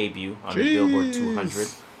 2 debut on the Billboard 200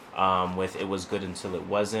 with It Was Good Until It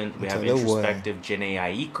Wasn't. We have introspective Jhené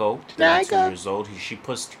Aiko, 32 years old.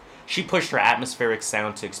 She pushed her atmospheric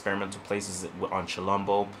sound to experimental places on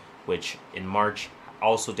Chilombo, which in March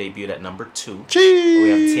also debuted at number 2. We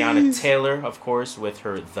have Tiana Taylor, of course, with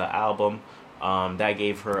her The Album. That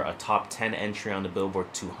gave her a top 10 entry on the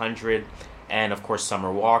Billboard 200. And, of course,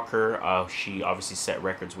 Summer Walker. She obviously set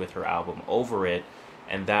records with her album Over It.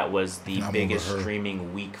 And that was the biggest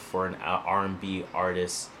streaming week for an R&B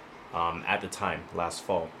artist at the time, last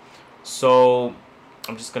fall. So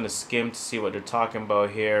I'm just going to skim to see what they're talking about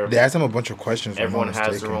here. They asked him a bunch of questions. Everyone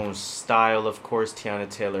has their own style, of course. Tiana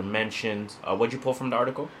Taylor mentioned. What'd you pull from the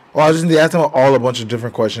article? Well, they asked him all a bunch of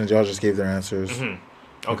different questions. Y'all just gave their answers. Okay.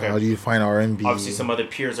 Like, how do you find R&B? Obviously, some other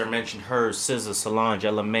peers are mentioned. Her, SZA, Solange,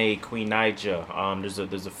 Ella Mai, Queen Naija.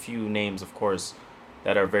 There's a few names, of course,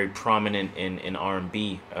 that are very prominent in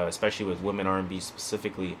R&B, especially with women R&B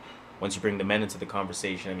specifically. Once you bring the men into the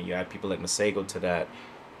conversation, I mean, you add people like Masego to that.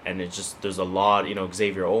 And there's a lot,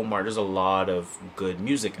 Xavier Omar, there's a lot of good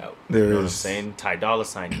music out. There is. What I'm saying? Ty Dolla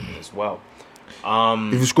 $ign as well.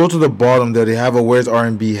 If you scroll to the bottom there, they have a Where's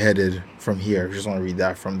R&B Headed from here. If you just want to read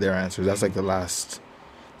that from their answers. That's like the last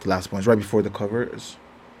point. It's right before the covers.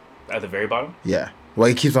 At the very bottom? Yeah. Well,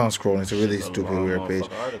 it keeps on scrolling. It's a really stupid, weird page.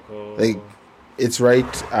 Like, it's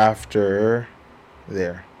right after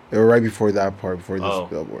there. They were right before that part, before this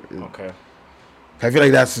billboard. Okay. I feel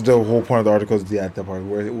like that's the whole point of the article, is at that part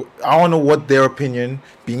where I want to know what their opinion,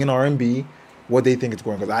 being in R&B, what they think it's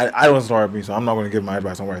going. Because I don't listen to R&B, so I'm not going to give my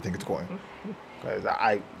advice on where I think it's going. Because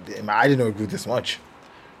I didn't know it grew this much.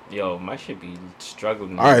 Yo, my shit be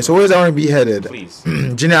struggling. All right, so where's R&B headed? Please.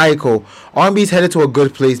 Jhené Aiko. R&B is headed to a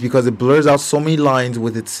good place because it blurs out so many lines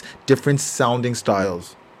with its different sounding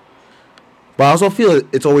styles. But I also feel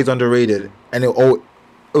it's always underrated, and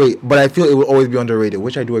but I feel it will always be underrated,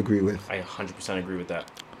 which I do agree with. I 100% agree with that.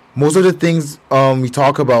 Most of the things we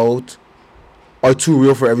talk about are too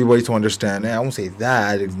real for everybody to understand. And I won't say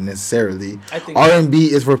that necessarily. I think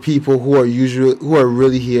R&B is for people who are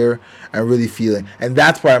really here and really feeling. And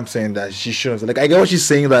that's why I'm saying that she shouldn't. Like, I get what she's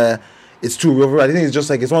saying, that it's too real for her. I think it's just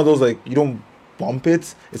like, it's one of those, like, you don't bump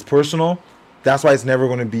it. It's personal. That's why it's never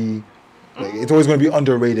going to be, like, it's always going to be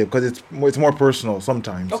underrated, because it's more personal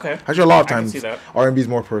sometimes. Okay. Actually, a lot of times R&B is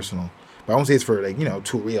more personal. But I won't say it's for, like,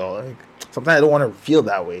 too real. Like, sometimes I don't want to feel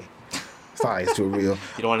that way. It's not like it's too real.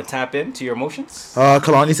 You don't want to tap into your emotions?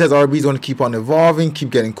 Kalani says R&B is going to keep on evolving, keep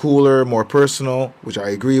getting cooler, more personal, which I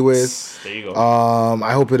agree with. There you go.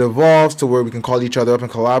 I hope it evolves to where we can call each other up and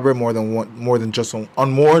collaborate more than just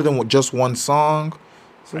one song.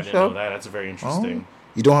 So I didn't know that. That's very interesting.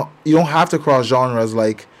 You don't have to cross genres.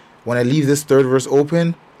 Like, when I leave this third verse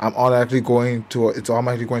open, it's automatically going to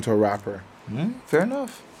a rapper. Fair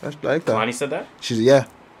enough. I like that. Kalani said that? She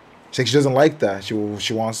doesn't like that. She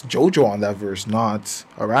wants JoJo on that verse, not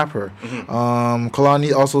a rapper.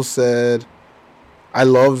 Kalani also said, "I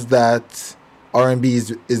love that R&B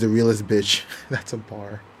is the realest bitch." That's a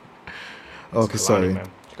bar. Okay, Kalani, sorry. Man.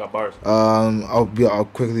 She got bars. I'll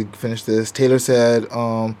quickly finish this. Taylor said,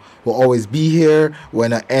 "We'll always be here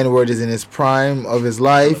when an N-word is in his prime of his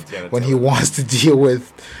life, when he wants to deal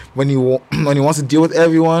with everyone,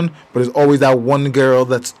 but there's always that one girl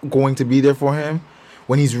that's going to be there for him.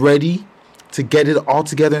 When he's ready to get it all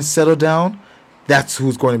together and settle down, that's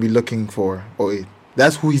who's going to be looking for.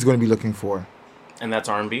 That's who he's going to be looking for." And that's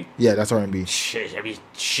R&B? Yeah, that's R&B. Shit, I mean,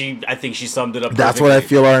 I think she summed it up That's what I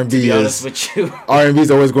feel R&B to be is. honest with you. R&B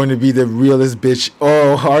is always going to be the realest bitch.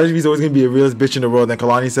 Oh, R&B is always going to be the realest bitch in the world. And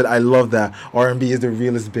Kalani said, I love that. R&B is the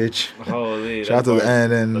realest bitch. Holy. Shout out to the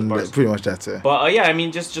end, and pretty much that's it. But yeah, I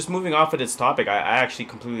mean, just moving off of this topic, I actually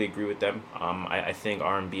completely agree with them. I think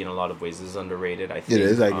R&B in a lot of ways is underrated. I think it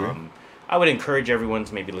is, I agree. I would encourage everyone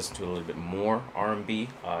to maybe listen to a little bit more R&B.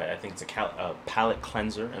 I think it's a palate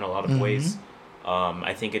cleanser in a lot of ways.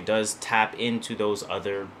 I think it does tap into those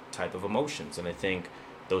other type of emotions, and I think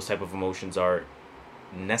those type of emotions are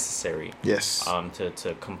necessary. Yes.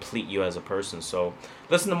 To complete you as a person. So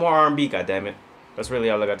listen to more R&B. Goddammit. That's really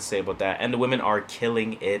all I got to say about that. And the women are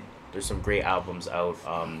killing it. There's some great albums out.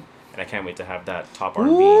 And I can't wait to have that top R&B.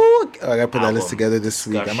 Ooh, I gotta put that list together this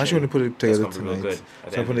week. I'm actually gonna put it together tonight. Good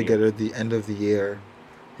So I'm putting together the end of the year,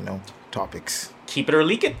 topics. Keep it or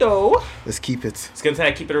leak it, though. Let's keep it. It's gonna say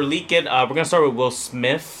keep it or leak it. We're gonna start with Will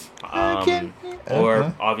Smith,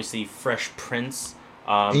 or obviously Fresh Prince.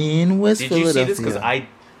 In West did Philadelphia. you see this? Because I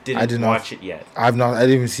didn't watch it yet. I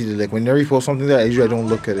didn't even see it. Like when they repost something there, I don't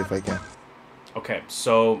look at it if I can. Okay,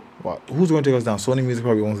 so who's going to take us down? Sony Music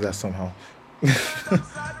probably owns that somehow.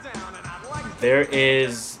 There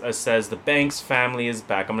is, says the Banks family is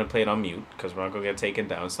back. I'm gonna play it on mute because we're not gonna get taken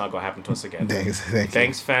down. It's not gonna happen to us again. Thanks.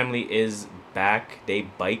 Banks family is back. They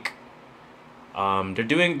bike. They're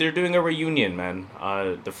doing a reunion, man.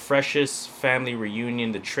 The Freshest Family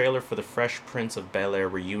reunion. The trailer for the Fresh Prince of Bel-Air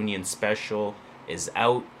reunion special is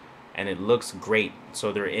out, and it looks great.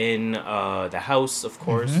 So they're in the house, of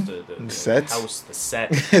course, the set. House, the set.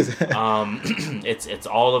 It's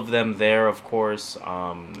all of them there, of course.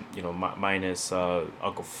 Minus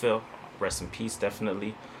Uncle Phil. Rest in peace,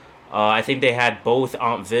 definitely. I think they had both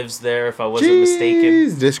Aunt Viv's there, if I wasn't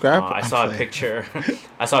mistaken. Describe. I saw a picture.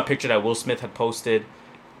 I saw a picture that Will Smith had posted.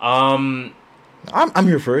 I'm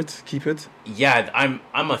here for it. Keep it. Yeah, I'm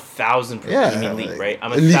 1,000%. Yeah, you mean leak, right? I'm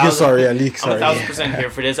leak. Sorry. I'm 1,000% here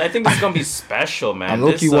for this. I think it's gonna be special, man. I'm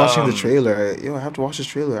low-key watching the trailer. I have to watch this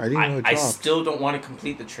trailer. I didn't know it dropped. I still don't want to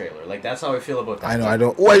complete the trailer. Like that's how I feel about that. I know. I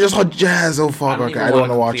don't. Oh, I just saw Jazz. Oh fuck. I don't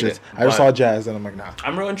want to watch it. I just saw Jazz, and I'm like, nah.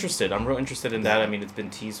 I'm real interested. in that. I mean, it's been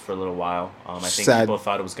teased for a little while. I think people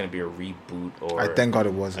thought it was gonna be a reboot or. I thank God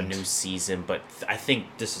it wasn't a new season, but I think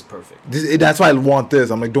this is perfect. That's why I want this.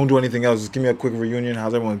 I'm like, don't do anything else. Just give me a quick reunion.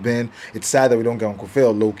 How's everyone been? It's sad that we don't get Uncle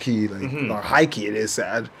Phil. Low key, like high key, it is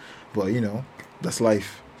sad, but that's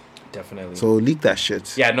life. Definitely. So leak that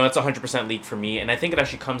shit. Yeah, no, it's 100% leaked for me, and I think it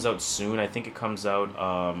actually comes out soon. I think it comes out.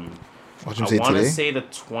 I want to say the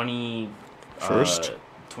 19th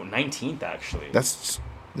actually. That's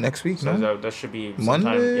next week. So no? that should be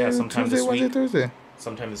Monday. sometime Tuesday, this week. Wednesday, Thursday.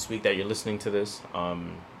 Sometime this week that you're listening to this.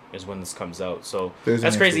 Is when this comes out. So Thursday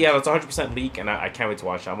that's crazy. Yeah, that's 100% leak, and I can't wait to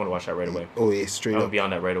watch it. I'm gonna watch that right away. Oh yeah, straight I'm up. gonna be on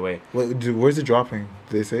that right away. Where's it dropping?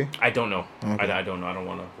 Did they say? I don't know. Okay. I don't know. I don't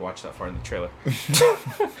want to watch that far in the trailer.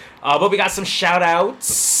 But we got some shout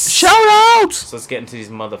outs. Shout outs! So let's get into these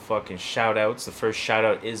motherfucking shout outs. The first shout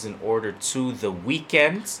out is in order to The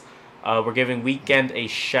Weeknd. We're giving Weeknd a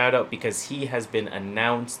shout out because he has been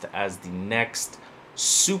announced as the next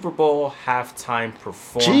Super Bowl halftime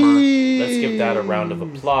performer. Jeez. Let's give that a round of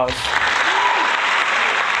applause.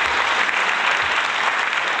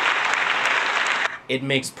 It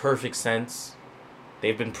makes perfect sense.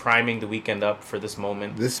 They've been priming The Weeknd up for this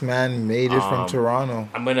moment. This man made it from Toronto.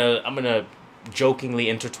 I'm gonna jokingly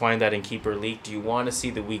intertwine that in Keep or Leak. Do you want to see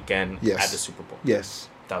The Weeknd at the Super Bowl? Yes.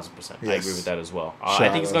 1,000%. Yes. I agree with that as well. I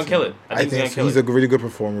think he's gonna kill it. I think he's a really good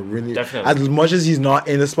performer. Really, definitely. As much as he's not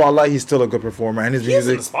in the spotlight, he's still a good performer. And his music is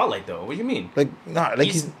in the spotlight, though. What do you mean? He's not like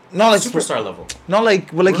superstar level. Not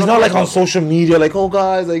like, but like he's not like on social media. Like, oh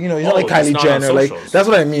guys, like he's not like Kylie Jenner. Like that's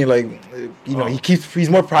what I mean. Like he's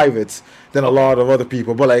more private than a lot of other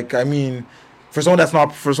people. But like I mean. For someone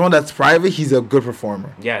that's private, he's a good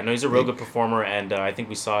performer. Yeah, no, he's a real good performer, and I think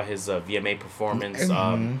we saw his VMA performance.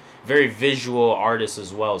 Very visual artist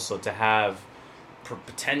as well. So to have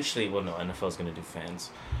potentially, NFL's gonna do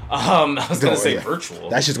fans. I was gonna say virtual.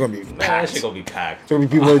 That's just gonna be packed. That shit gonna be packed. There'll be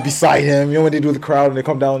people beside him. When they do the crowd and they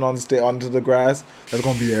come down on the onto the grass, that's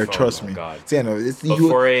gonna be there. Trust me. God. So, it's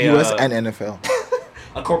U.S. and NFL.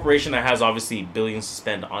 A corporation that has obviously billions to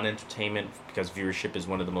spend on entertainment because viewership is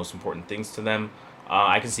one of the most important things to them.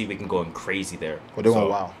 I can see we can go crazy there. Well, they're going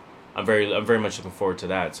wow. I'm very much looking forward to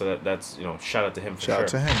that. So that's shout out to him for sure. Shout out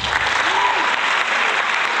to him.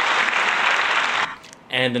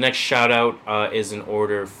 And the next shout out is in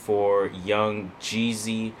order for Young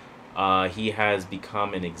Jeezy. He has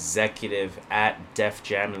become an executive at Def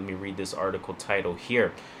Jam. Let me read this article title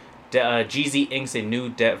here. Jeezy inks a new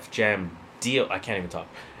Def Jam deal. I can't even talk.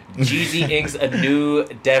 Jeezy inks a new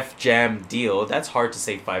Def Jam deal. That's hard to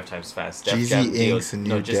say 5 times fast. Def Jam Jeezy deal. inks a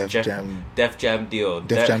new Def Jam. Def Jam deal.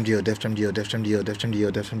 Def Jam deal. Def Jam deal. Def Jam deal. Def Jam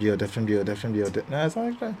deal. Def Jam deal. Def Jam deal. Def Jam deal. No, it's not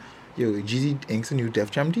like that. Yo, Jeezy inks a new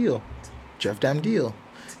Def Jam deal. Jeff Dam deal.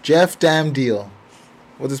 Jeff Dam deal.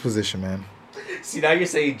 What's his position, man? See, now you're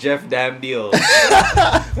saying Jeff Dam deal.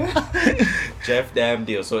 Jeff Dam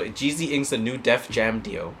deal. So Jeezy inks a new Def Jam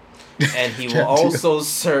deal. And he will also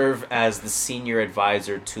serve as the senior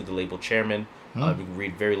advisor to the label chairman. We can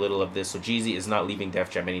read very little of this. So Jeezy is not leaving Def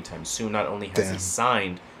Jam anytime soon. Not only has he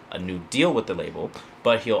signed a new deal with the label,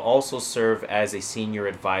 but he'll also serve as a senior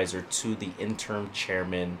advisor to the interim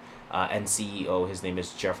chairman and CEO. His name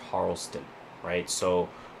is Jeff Harleston, right? So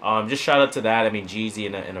just shout out to that. I mean, Jeezy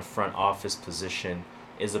in a front office position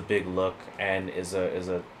is a big look and is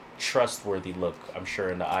a trustworthy look, I'm sure,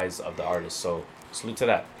 in the eyes of the artist. So salute to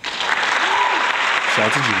that. Shout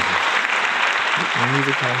out to Jeezy. No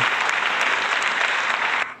music time.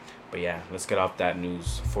 But yeah, let's get off that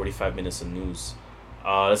news. 45 minutes of news.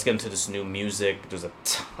 Let's get into this new music. There's a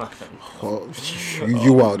ton.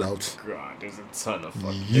 You wild out. God, there's a ton of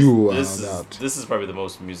fucking. You wild out. This is probably the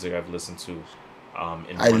most music I've listened to.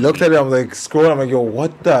 I looked at it. I'm like scrolling. I'm like, yo,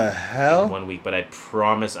 what the hell? In 1 week, but I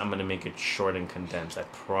promise I'm gonna make it short and condensed. I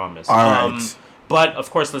promise. All right. But of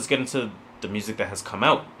course, let's get into the music that has come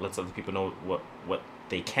out. Let's let the people know what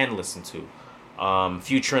they can listen to.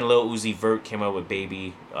 Future and Lil Uzi Vert came out with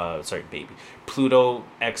Pluto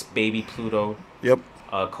X Baby Pluto. Yep.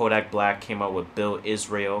 Kodak Black came out with Bill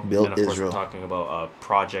Israel. Bill and of course, Israel. we're talking about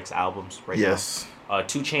projects, albums right Yes. now.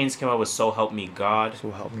 2 Chainz came out with So Help Me God.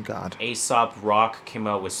 So help me God. Aesop Rock came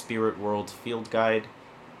out with Spirit World Field Guide.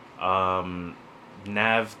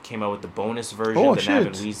 Nav came out with the bonus version, Oh, the shit. Nav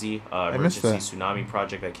and Weezy missed Emergency that. Tsunami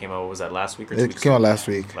project that came out. What was that, last week or 2 It weeks came ago? out last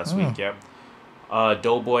week. Last Oh. week, yeah.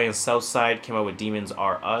 Doughboy and Southside came out with Demons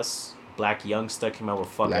Are Us. Black Youngsta came out with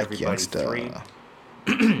Fuck Black Everybody Youngsta.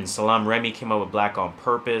 3. Salam Remy came out with Black on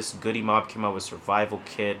Purpose. Goody Mob came out with Survival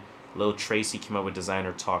Kit. Lil Tracy came out with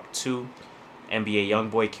Designer Talk 2. NBA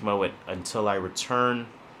Youngboy came out with Until I Return.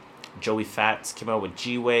 Joey Fats came out with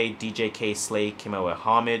G-Way. DJ K Slade came out with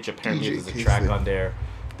Homage. Apparently DJ there's a K track Slade. on there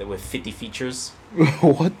that with 50 features.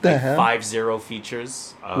 What the hell? 50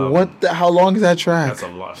 features. How long is that track? That's a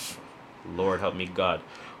lot. Lord help me God.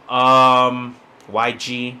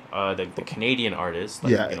 YG, the Canadian artist,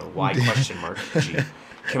 like, Yeah. you know, Y question mark G,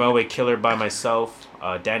 came out with Killer by Myself.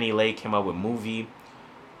 Danny Lay came out with Movie.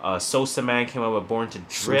 Sosa Man came out with Born to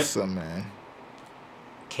Drip. Sosa, man.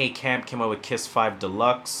 K Camp came out with Kiss 5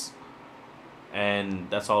 Deluxe. And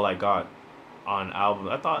that's all I got on album.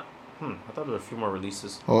 I thought there were a few more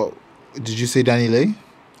releases. Oh, did you say Danny Lay?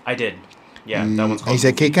 I did. Yeah, that one's And called you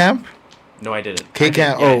said Movie. K Camp? No, I didn't. K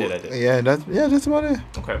Camp. Yeah, Oh, I did. yeah. That's about it.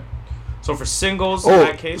 Okay. So for singles, in Oh,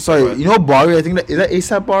 that case, go sorry. ahead. You know Bari? I think is that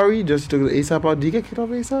ASAP Bari? Just took the ASAP out. Did he get kicked off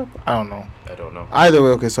ASAP? I don't know. I don't know. Either way,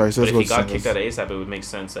 okay. Sorry. So But let's if go he to got kicked singles. out of ASAP, it would make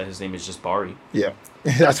sense that his name is just Bari. Yeah,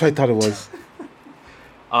 that's what I thought it was.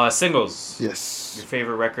 Singles. Yes. Your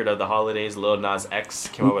favorite record of the holidays, Lil Nas X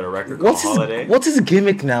came out with a record called Holiday. What's his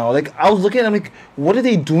gimmick now? Like I was looking at him, like, what are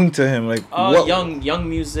they doing to him? Like, what? Young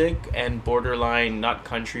music and borderline, not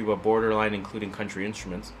country, but borderline including country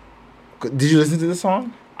instruments. Did you listen to the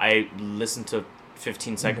song? I listened to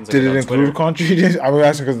 15 seconds of Did it it on include Twitter. country? I was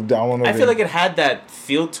asking because I want to. I feel like it had that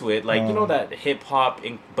feel to it, like, you know, that hip hop,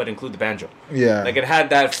 but include the banjo. Yeah. Like it had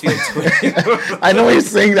that feel to it. I know what you're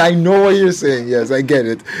saying. I know what you're saying. Yes, I get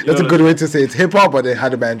it. That's a know, good way to say it. It's hip hop, but it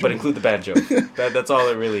had a banjo. But include the banjo. That's all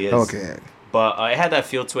it really is. Okay. But it had that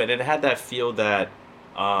feel to it, and it had that feel that,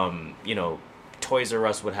 you know, Toys R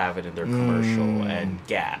Us would have it in their commercial, and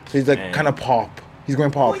Gap. So he's like and- kind of pop. He's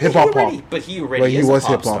going pop, Well, hip hop pop. But he But already he is was a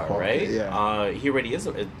pop hip-hop star, pop, right? yeah. He already is.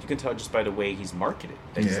 You can tell just by the way he's marketed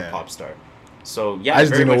that he's a Yeah. pop star. So yeah, I it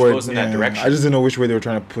just very didn't know much where. goes in that direction. I just didn't know which way they were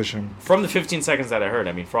trying to push him. From the 15 seconds that I heard,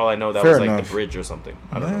 I mean, for all I know, that Fair was like enough. the bridge or something.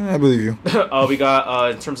 I don't know. I believe you. We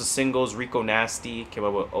got in terms of singles, Rico Nasty came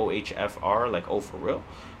up with OHFR, like O for real.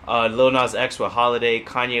 Lil Nas X with Holiday,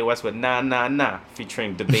 Kanye West with Nah Nah Nah,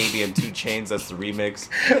 featuring DaBaby and 2 Chainz. That's the remix.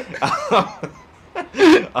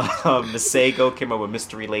 Masego came up with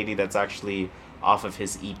Mystery Lady. That's actually off of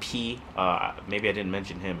his EP. Maybe I didn't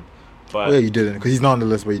mention him, but Oh, yeah, you didn't because he's not on the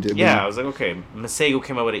list, but you did. yeah, I was like, okay. Masego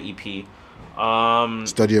came out with an EP.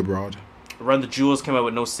 Study abroad. Run the Jewels came out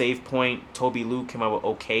with No Save Point. Toby Lou came out with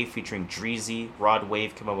OK featuring Dreezy. Rod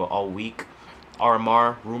Wave came out with All Week.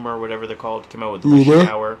 RMR, Rumor, whatever they're called, came out with Rush Rumor?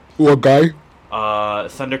 Hour. What guy?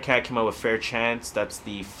 Thundercat came out with Fair Chance. That's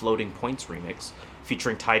the Floating Points remix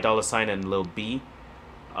featuring Ty Dolla $ign and Lil B.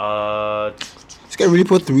 This guy really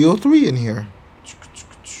put 303 in here.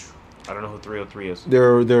 I don't know who 303 is.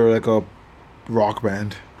 They're like a rock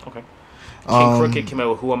band. Okay. King Crooked came out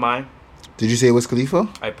with Who Am I? Did you say Wiz Khalifa?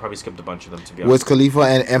 I probably skipped a bunch of them, to be honest. Wiz Khalifa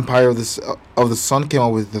and Empire of the Sun came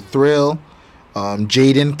out with The Thrill.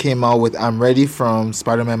 Jaden came out with I'm Ready from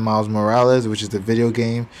Spider-Man Miles Morales, which is the video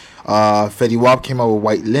game. Fetty Wap came out with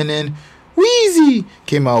White Linen. Wheezy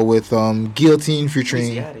came out with Guillotine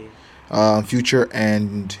featuring Future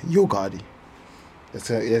and Yo Gotti. Let's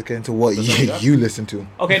get into what you listen to.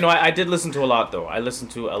 Okay, no, I did listen to a lot, though. I listened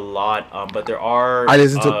to a lot, but there are... I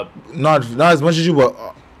listened to not as much as you, but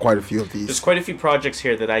quite a few of these. There's quite a few projects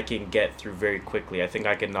here that I can get through very quickly. I think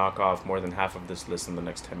I can knock off more than half of this list in the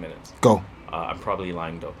next 10 minutes. Go. I'm probably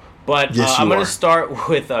lying, though. But yes, I'm going to start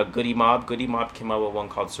with Goody Mob. Goody Mob came out with one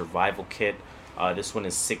called Survival Kit. This one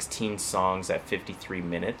is 16 songs at 53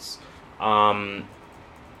 minutes.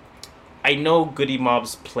 I know Goody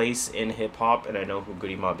Mob's place in hip-hop, and I know who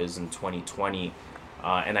Goody Mob is in 2020.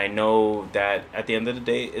 And I know that at the end of the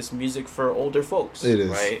day, it's music for older folks. It is.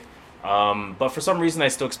 Right? But for some reason, I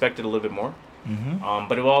still expected a little bit more. Mm-hmm.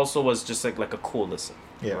 But it also was just like a cool listen.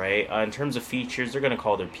 Yeah. Right? In terms of features, they're going to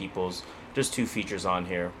call their peoples. There's 2 features on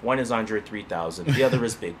here. One is Andre 3000. The other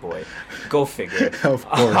is Big Boy. Go figure. Of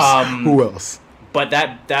course. Who else? But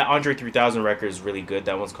that Andre 3000 record is really good.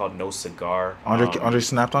 That one's called No Cigar. Andre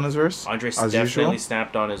snapped on his verse? Andre definitely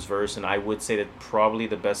snapped on his verse, and I would say that probably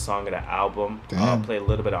the best song of the album. I'll play a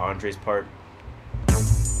little bit of Andre's part.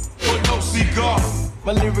 No cigar.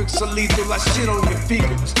 My lyrics are lethal like shit on your feet.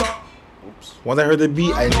 Oops. Once I heard the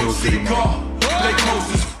beat, I knew it was Goody Mob.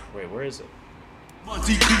 Wait, where is it?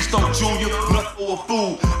 Monty Keystone Jr., not for a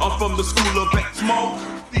fool. I'm from the school of black smoke.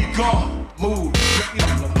 Cigar, mood.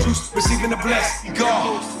 Receiving a blessed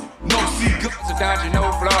cigar. No cigar. It's a dungeon,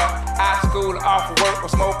 no floor. High school, off of work, or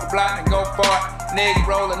smoke a blunt and go for it. Nigga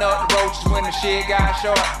rolling up the roaches when the shit got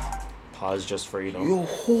short. Pause just for you know.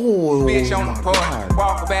 Bitch on the porch,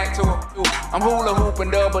 walk back to a I'm hula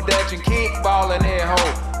hooping, double dutching, kickballing that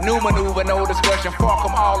hoe. New maneuver, no discussion, fuck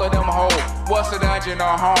them, all of them hoes. What's a dungeon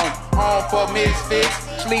or home? Home for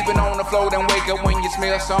misfits, sleeping on the floor, then wake up when you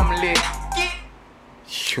smell something lit.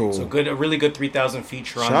 Sure. So a really good 3000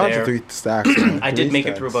 feature on Shout there. out to 3 stacks. I did make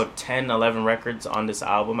it through about 10, 11 records on this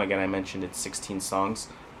album. Again, I mentioned it's 16 songs.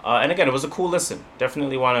 And again, it was a cool listen.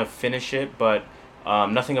 Definitely want to finish it, but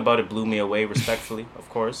nothing about it blew me away, respectfully, of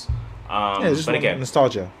course. Just but again,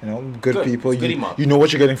 nostalgia. Good people. Goody Mob. You know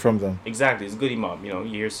what you're getting from them. Exactly, it's Goody Mob. You know,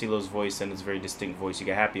 you hear CeeLo's voice and it's a very distinct voice. You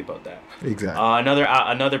get happy about that. Exactly.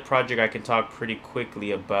 Another project I can talk pretty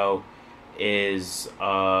quickly about is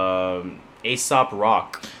Aesop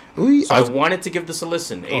Rock. So I wanted to give this a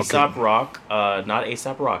listen. Aesop Rock, not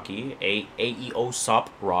Aesop Rocky, Aesop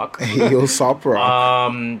Rock. Aesop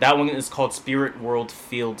Rock. That one is called Spirit World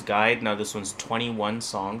Field Guide. Now this one's 21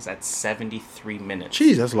 songs at 73 minutes.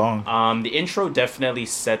 Jeez, that's long. The intro definitely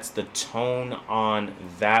sets the tone on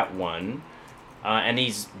that one. And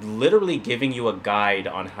he's literally giving you a guide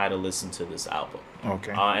on how to listen to this album.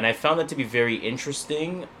 Okay. And I found that to be very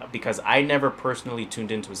interesting because I never personally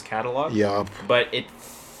tuned into his catalog. Yup. But it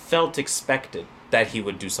felt expected that he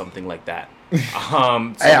would do something like that.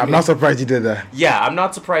 I'm not surprised he did that. Yeah, I'm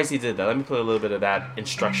not surprised he did that. Let me play a little bit of that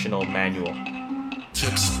instructional manual.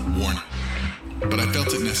 Tips, warning. But I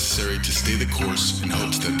felt it necessary to stay the course in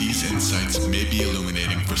hopes that these insights may be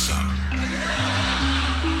illuminating for some.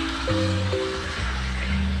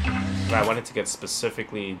 I wanted to get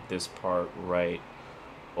specifically this part right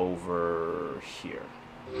over here.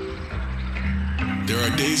 There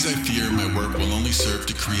are days I fear my work will only serve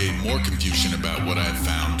to create more confusion about what I have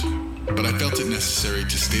found, but I felt it necessary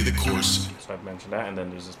to stay the course. So I've mentioned that, and then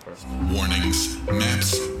there's this part. Warnings,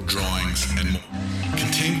 maps, drawings, and more.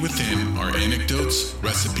 Contained within are anecdotes,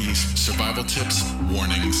 recipes, survival tips,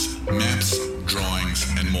 warnings, maps, drawings,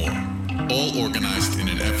 and more. All organized in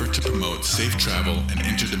an effort to promote safe travel and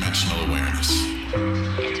interdimensional awareness.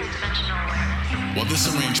 While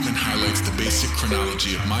this arrangement highlights the basic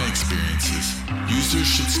chronology of my experiences, users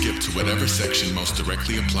should skip to whatever section most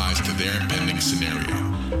directly applies to their impending scenario.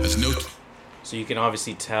 As note. So you can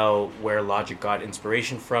obviously tell where Logic got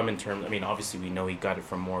inspiration from in terms, obviously we know he got it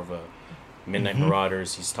from more of a Midnight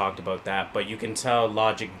Marauders, he's talked about that, but you can tell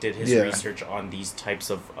Logic did his research on these types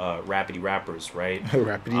of rapidy rappers, right?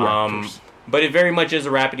 Rapidy rappers. But it very much is a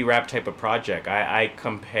rapidy rap type of project. I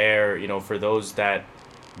compare, for those that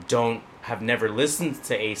have never listened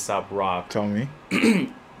to Aesop Rock. Tell me.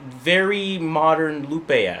 Very modern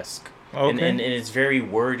Lupe-esque. and it's very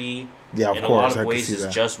wordy. Yeah, of in course. a lot I of can ways, see it's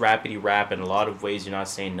that. just rapidy rap. In a lot of ways, you're not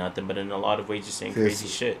saying nothing, but in a lot of ways, you're saying crazy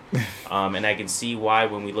shit. And I can see why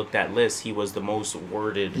when we looked at lists, he was the most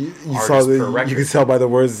worded You artist saw per record. you can tell by the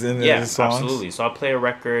words in his songs. Absolutely. So I'll play a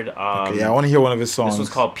record. Okay, I want to hear one of his songs. This one's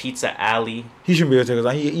called Pizza Alley. He shouldn't be able to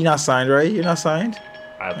because he's not signed, right? You're not signed.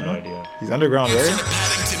 I have no idea. He's underground, right?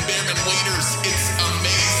 Paddington Bearman waiters, it's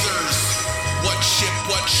amazers. What ship,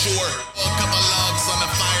 what shore? A couple logs on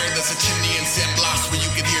the fire. There's a chimney in San Blas where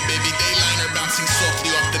you can hear baby dayliner bouncing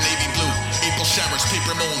softly off the navy blue. April showers,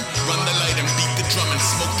 paper moon. Run the light and beat the drum and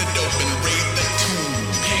smoke the dope and raid the tomb.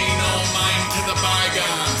 Pay no mind to the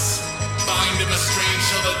bygones. Bind him a strange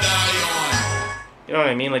till the die on. You know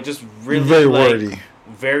what I mean? Like just really Very like, wordy.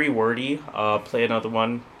 Very wordy. Play another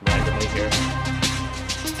one randomly here.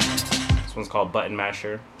 This one's called Button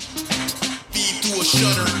Masher. Feed through a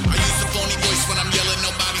shutter. I use a phony voice when I'm yelling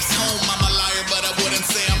nobody's home. I'm a liar, but I wouldn't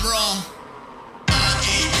say I'm wrong. I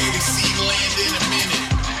ain't really seen land in a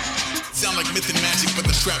minute. Sound like myth and magic, but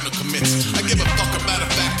the shrapnel commits. I give a fuck about a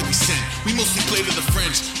factory scent. We mostly play to the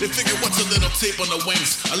fringe. They figure what's a little tape on the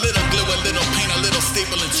wings. A little glue, a little paint, a little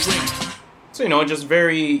staple and string. So, just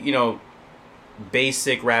very,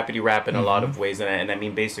 basic rapidy rap in a lot of ways. And I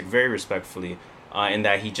mean basic very respectfully. In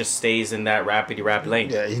that he just stays in that rapidy rap lane.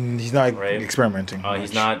 Yeah, he's not right? experimenting.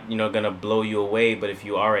 He's not, gonna blow you away. But if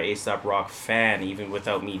you are an A$AP Rock fan, even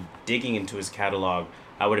without me digging into his catalog,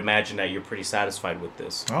 I would imagine that you're pretty satisfied with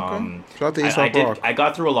this. Okay. Shout out to I A$AP Rock. I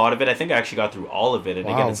got through a lot of it. I think I actually got through all of it. And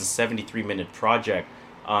Wow. again, it's a 73-minute project.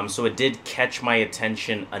 So it did catch my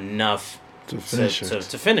attention enough To finish it.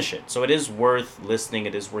 to finish it. So it is worth listening.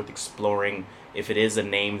 It is worth exploring. If it is a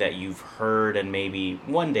name that you've heard and maybe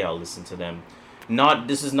one day I'll listen to them.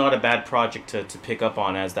 This is not a bad project to pick up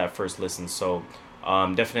on as that first listen. So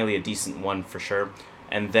definitely a decent one for sure.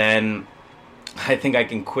 And then I think I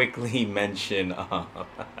can quickly mention.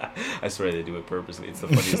 I swear they do it purposely. It's the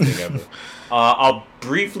funniest thing ever. I'll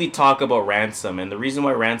briefly talk about Ransom, and the reason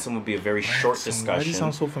why Ransom would be a very short discussion. Why does it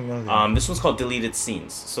sound so familiar? This one's called Deleted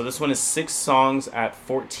Scenes. So this one is 6 songs at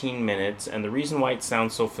 14 minutes, and the reason why it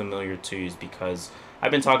sounds so familiar to you is because I've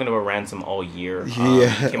been talking about Ransom all year.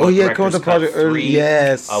 Yeah. Come with the Cut project early. 3,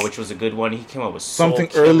 Yes. which was a good one. He came up with Something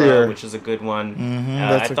Soul Killer, earlier. which is a good one.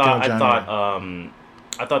 That's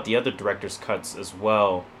I thought the other director's cuts as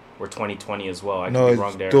well were 2020 as well. I could No, be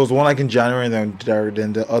wrong there. there was one like in January, and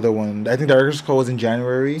then the other one. I think Director's Code was in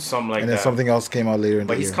January. Something like and then that. something else came out later in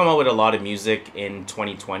But the he's year. come out with a lot of music in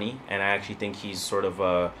 2020, and I actually think he's sort of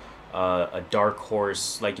a dark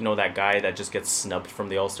horse, like that guy that just gets snubbed from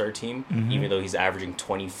the All-Star team, even though he's averaging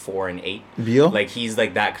 24 and 8. Beal? Like he's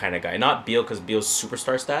like that kind of guy. Not Beal because Beal's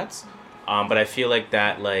superstar stats. But I feel like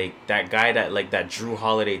that guy that Drew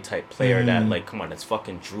Holiday type player that come on, it's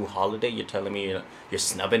fucking Drew Holiday. You're telling me you're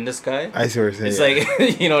snubbing this guy? I see what you're saying.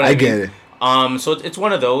 It's yeah. like what I mean? get it. So it's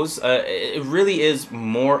one of those. It really is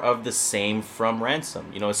more of the same from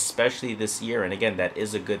Ransom. Especially this year, and again, that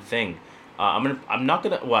is a good thing. I am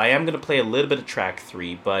gonna play a little bit of track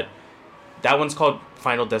 3, but that one's called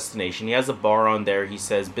Final Destination. He has a bar on there. He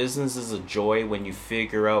says, "Business is a joy when you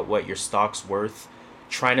figure out what your stock's worth.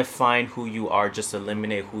 Trying to find who you are, just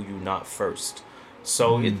eliminate who you not first."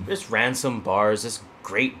 So it's Ransom bars. It's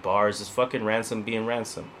great bars. It's fucking Ransom being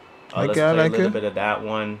Ransom. Let's play a little bit of that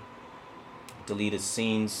one. Deleted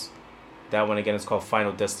Scenes. That one again is called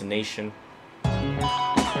Final Destination.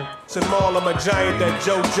 St. Maul, I'm a giant that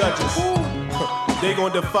Joe judges. They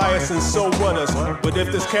gon' defy us and so run us. But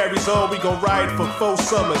if this carries on, we gon' ride for 4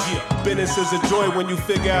 summers. Business is a joy when you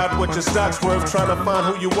figure out what your stock's worth. Trying to find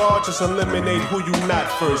who you are, just eliminate who you not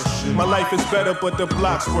first. My life is better, but the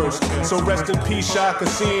block's worse. So rest in peace, Shaka,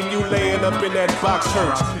 seeing you laying up in that box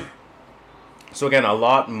hurts. So again, a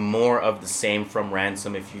lot more of the same from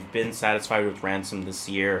Ransom. If you've been satisfied with Ransom this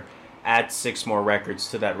year, add 6 more records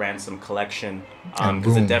to that Ransom collection,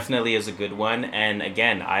 because it definitely is a good one. And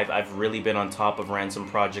again, I've really been on top of Ransom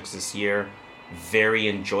projects this year, very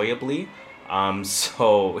enjoyably.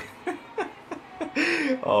 So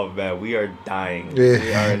oh man, we are dying.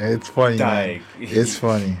 Yeah, it's funny. Dying. Man. It's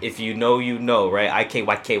funny. If you know, you know, right?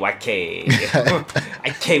 IKYKYK.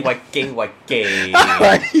 IKYKYK.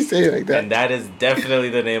 Why you say it like that? And that is definitely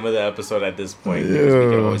the name of the episode at this point, because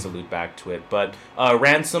we can always allude back to it. But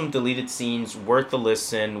Ransom, Deleted Scenes, worth a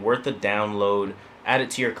listen, worth a download. Add it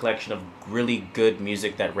to your collection of really good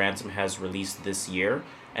music that Ransom has released this year.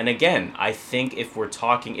 And again, I think if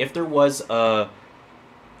there was a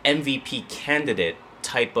MVP candidate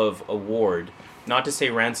type of award, not to say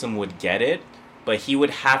Ransom would get it, but he would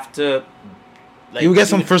have to. He would get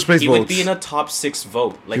some first place votes. He would be in a top 6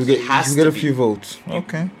 vote. Like he would get a few votes.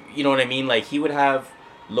 Okay. You know what I mean? Like he would have,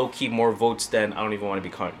 low-key more votes than, I don't even want to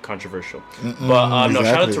be controversial. But no,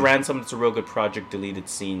 shout out to Ransom. It's a real good project, Deleted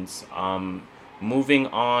Scenes. Moving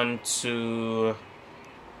on to...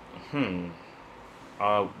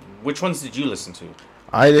 which ones did you listen to?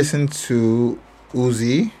 I listened to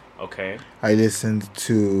Uzi. Okay. I listened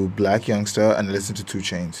to Black Youngster, and I listened to 2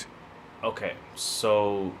 Chainz. Okay,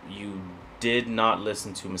 so you did not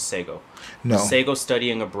listen to Masego. No. Masego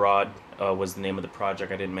Studying Abroad was the name of the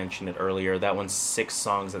project. I didn't mention it earlier. That one's 6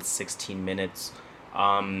 songs at 16 minutes.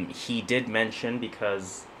 He did mention,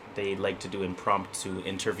 because they like to do impromptu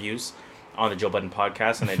interviews on the Joe Budden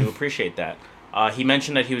podcast, and I do appreciate that. He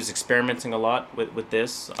mentioned that he was experimenting a lot with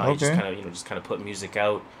this. He just kind of put music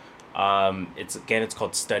out. It's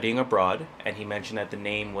called Studying Abroad, and he mentioned that the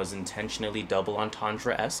name was intentionally double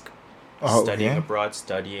entendre-esque. Studying abroad,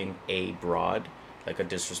 studying abroad, like a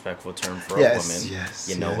disrespectful term for a woman.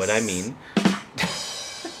 You know what I mean.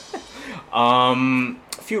 A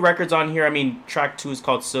few records on here. I mean, track 2 is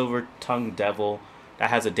called Silver Tongue Devil.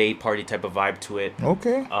 That has a day party type of vibe to it.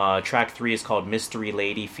 Okay. Track 3 is called Mystery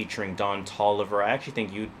Lady featuring Don Toliver. I actually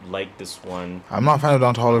think you'd like this one. I'm not a fan of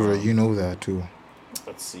Don Toliver. You know that too.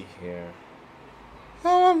 Let's see here.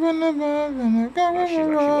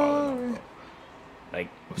 Like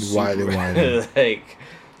super, like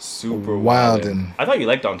super wildin'. I thought you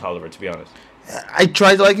liked Don Toliver, to be honest. I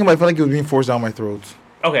tried to like him, but I felt like it was being forced down my throat.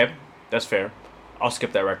 Okay, that's fair. I'll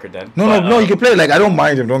skip that record then. No, you can play it. Like, I don't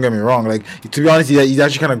mind him, don't get me wrong. Like, to be honest, he's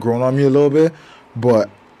actually kind of grown on me a little bit. But,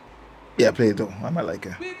 yeah, play it though. I might like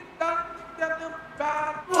it.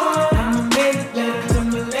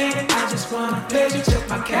 I just want to pleasure, check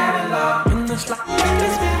my catalog. In the slot,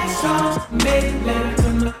 this many songs made letter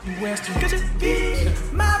from the western. Could it be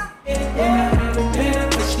my I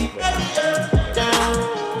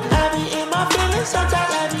be in my feelings,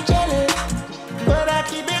 sometimes I be jealous, but I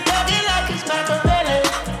keep it talking like it's Machiavelli.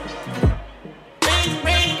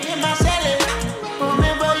 Ring in my cellar.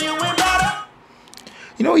 Remember you went better.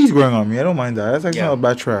 You know, he's growing on me. I don't mind that. That's actually not a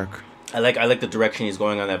bad track. I like the direction he's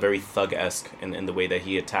going on, that very thug-esque in the way that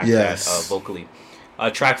he attacked that vocally.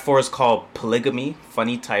 Track 4 is called Polygamy.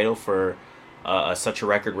 Funny title for such a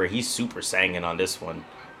record where he's super singing on this one.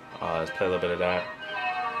 Let's play a little bit of that.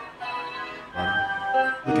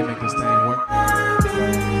 We can make this thing work.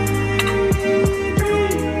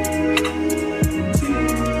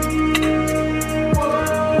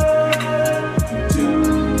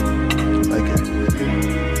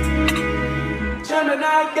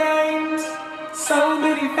 Gemini games, so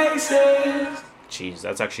many faces. Jeez,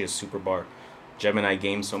 that's actually a super bar. Gemini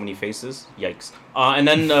Games, so many faces. Yikes. And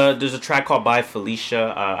then there's a track called By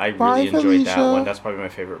Felicia. I really enjoyed that one. That's probably my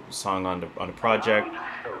favorite song on the project.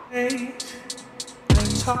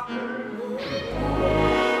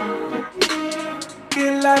 Get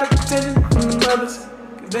a lot of attention from the brothers,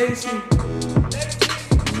 'cause they see.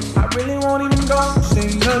 I really won't even go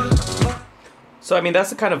say nothing. So, I mean, that's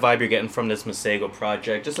the kind of vibe you're getting from this Masego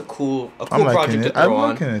project. Just a cool project to throw I'm on.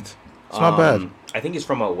 liking it. It's not bad. I think he's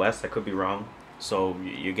from out west. I could be wrong. So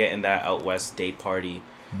you're getting that out west day party,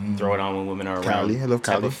 throw it on when women are around. Cali, I love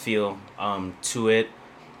type Cali. of feel to it.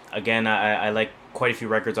 Again, I like quite a few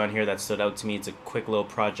records on here that stood out to me. It's a quick little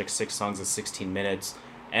project, 6 songs in 16 minutes,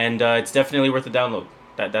 and it's definitely worth a download.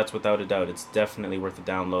 That's without a doubt. It's definitely worth a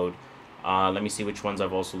download. Let me see which ones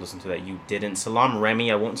I've also listened to that you didn't. Salam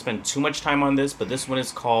Remy, I won't spend too much time on this, but this one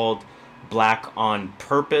is called Black on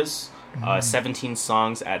Purpose. 17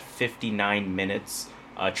 songs at 59 minutes.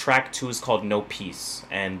 Track 2 is called No Peace,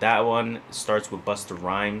 and that one starts with Busta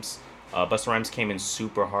Rhymes. Busta Rhymes came in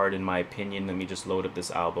super hard in my opinion. Let me just load up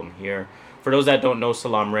this album here. For those that don't know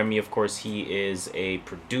Salam Remy, of course, he is a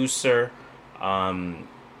producer.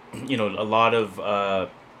 You know, a lot of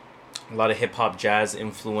hip hop jazz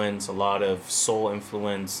influence, a lot of soul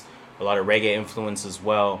influence, a lot of reggae influence as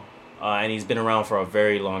well. And he's been around for a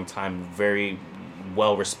very long time, very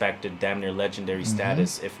well respected, damn near legendary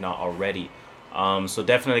status, if not already. So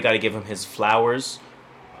definitely got to give him his flowers.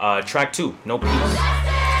 Track 2, No Peace.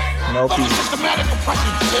 No Peace. Systematic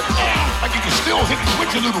oppression shit now. Like you can still hit it with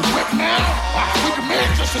your little whip now. We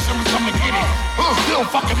demand justice and we come to get it. We're still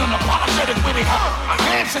fucking unapologetic with it. Our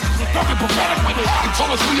ancestors were fucking prophetic with it. They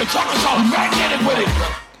told us we are truckers, all magnetic with it.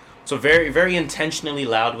 So very, very intentionally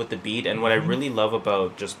loud with the beat. And what I really love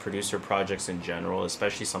about just producer projects in general,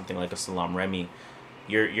 especially something like a Salam Remy,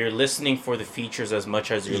 you're listening for the features as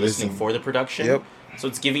much as you're listening for the production. Yep. So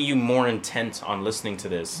it's giving you more intent on listening to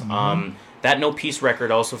this. That No Peace record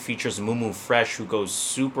also features Mumu Fresh, who goes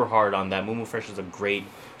super hard on that. Mumu Fresh is a great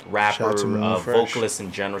rapper, vocalist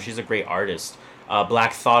in general. She's a great artist.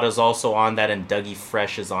 Black Thought is also on that, and Dougie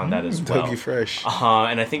Fresh is on that as well. Dougie Fresh.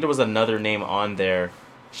 And I think there was another name on there.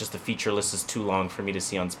 It's just the feature list is too long for me to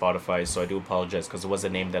see on Spotify, so I do apologize because it was a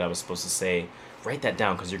name that I was supposed to say. Write that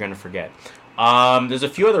down because you're going to forget. There's a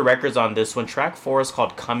few other records on this one. Track 4 is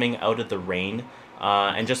called Coming Out of the Rain.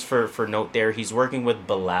 And just for note there, he's working with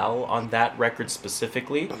Bilal on that record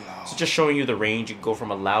specifically. Bilal. So just showing you the range. You can go from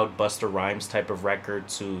a loud Busta Rhymes type of record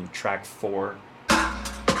to track 4.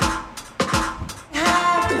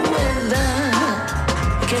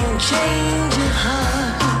 Can change your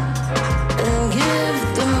heart and give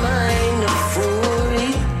the mind a full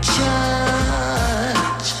recharge.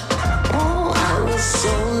 Oh, I was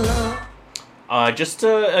so low. Just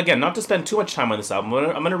to, again, not to spend too much time on this album,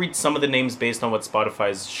 I'm gonna read some of the names based on what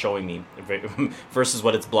Spotify is showing me versus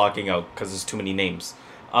what it's blocking out because there's too many names.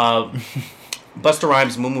 Busta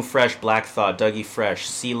Rhymes, Mumu Fresh, Black Thought, Dougie Fresh,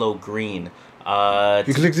 CeeLo Green.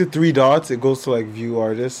 You click the 3 dots, it goes to like view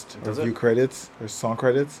artist or view credits or song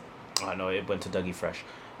credits. Oh no, it went to Dougie Fresh.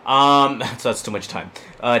 So that's too much time.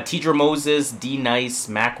 Tidra Moses, D Nice,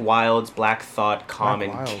 Mac Wilds, Black Thought,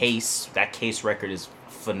 Common, Case. That Case record is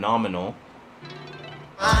phenomenal.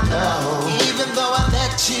 I know, even though I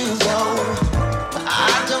let you go,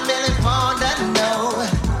 I don't really wanna know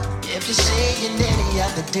if you're saying any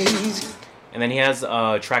other days. And then he has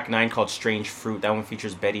track 9 called Strange Fruit. That one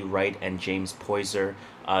features Betty Wright and James Poyser.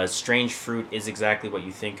 Strange Fruit is exactly what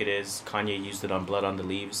you think it is. Kanye used it on Blood on the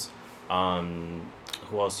Leaves.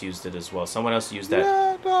 Who else used it as well? Someone else used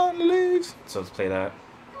that. Blood on the Leaves. So let's play that.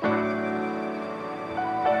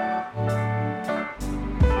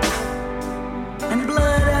 And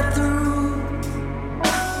blood I threw.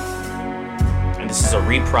 And this is a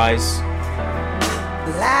reprise.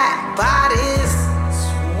 Black bodies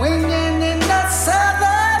swinging in the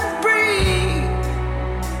southern breeze.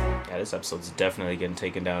 Yeah, this episode's definitely getting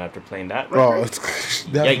taken down after playing that record. Oh, it's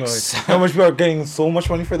definitely. Yikes. How much people are getting so much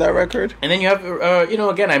money for that record? And then you have,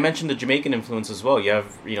 again, I mentioned the Jamaican influence as well. You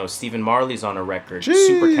have, Stephen Marley's on a record. Jeez.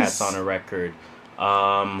 Supercat's on a record.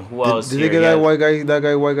 Who else? Did they get that white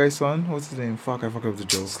guy's son? What's his name? Fuck, I fucked up the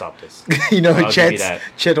joke. Stop this.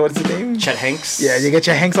 Chet, what's his name? Chet Hanks. Yeah, you get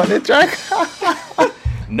Chet Hanks on that track?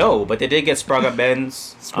 No, but they did get Spraga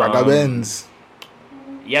Benz. Benz.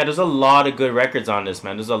 Yeah, there's a lot of good records on this,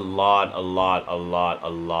 man. There's a lot of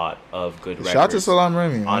good records. Shout out to Salam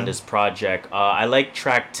Remy on this project. I like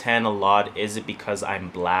track 10 a lot. Is It Because I'm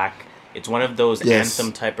Black? It's one of those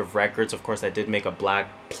anthem type of records. Of course, I did make a black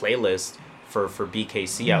playlist for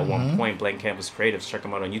BKC at one point. Blank Canvas Creatives. Check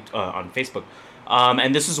them out on on Facebook.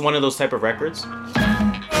 And this is one of those type of records.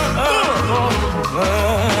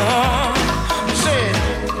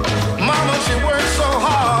 Mama, she worked so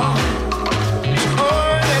hard.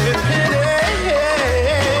 Oh, let me pity.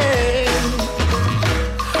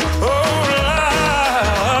 Oh,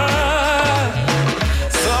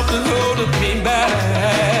 Lord, something holding me back.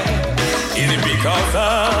 Is it because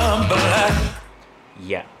I'm black?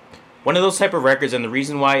 Yeah. One of those type of records, and the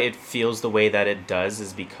reason why it feels the way that it does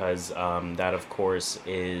is because that, of course,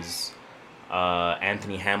 is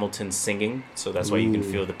Anthony Hamilton singing, so that's why you can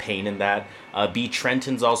feel the pain in that. B.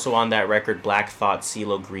 Trenton's also on that record. Black Thought,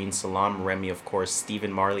 CeeLo Green, Salam Remy, of course,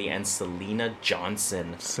 Stephen Marley, and Selena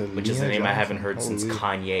Johnson, which is a name I haven't heard since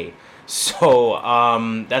Kanye. So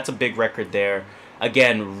that's a big record there.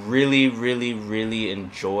 Again, really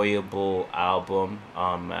enjoyable album.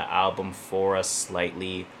 Album for a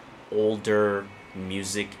slightly older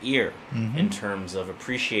music ear in terms of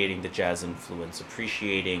appreciating the jazz influence,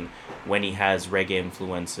 appreciating when he has reggae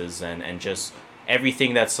influences, and just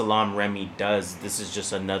everything that Salam Remy does. This is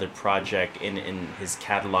just another project in his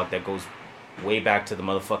catalog that goes way back to the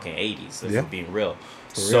motherfucking 80s, if we're being real.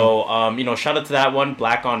 So, shout out to that one,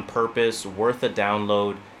 Black on Purpose, worth a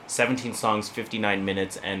download, 17 songs, 59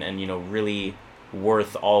 minutes, and really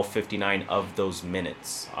worth all 59 of those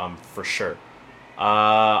minutes, for sure.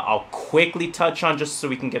 I'll quickly touch on, just so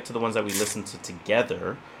we can get to the ones that we listened to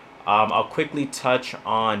together. I'll quickly touch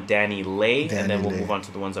on Danny Lay, and then we'll move on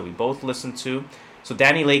to the ones that we both listened to. So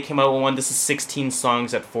Danny Lay came out with one. This is 16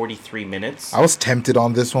 songs at 43 minutes. I was tempted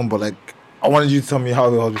on this one, but I wanted you to tell me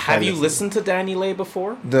how it was. Have you listened to Danny Lay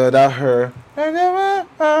before? I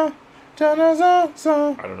don't know that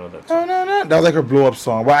song. That was like her blow up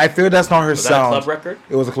song. But I feel that's not her sound. Was that a club record?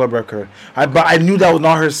 It was a club record. But I knew that was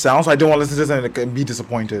not her sound, so I didn't want to listen to this and be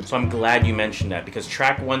disappointed. So I'm glad you mentioned that, because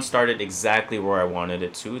track 1 started exactly where I wanted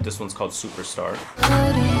it to. This one's called Superstar.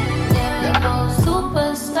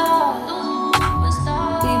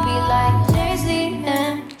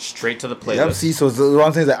 Straight to the playlist. Yep, see, so the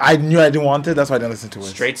one thing that I knew I didn't want it, that's why I didn't listen to it.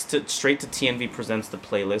 Straight to TNV Presents the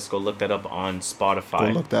playlist. Go look that up on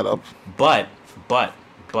Spotify. Go look that up. But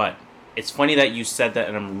it's funny that you said that,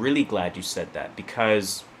 and I'm really glad you said that,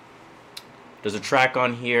 because There's a track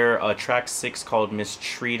on here, track 6 called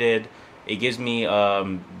Mistreated. It gives me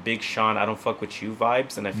Big Sean, I Don't Fuck With You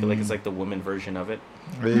vibes, and I feel like it's like the woman version of it.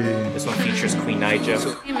 This one features Queen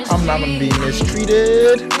Naija. I'm not gonna be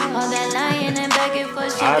mistreated. All that lying and begging for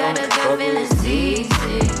shit I got a don't girl fuck feeling with sick.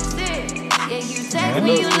 Yeah, you text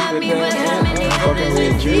me, you love me, but how many others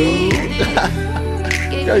is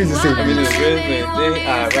Y'all used to say I mean, it's good, man.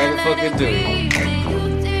 I rather fucking do.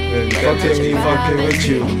 fucking me, fucking with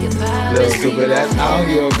you. Little stupid ass. I don't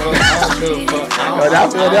give a fuck. I don't give a fuck. Oh,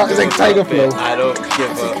 that's like Tiger Flow. I don't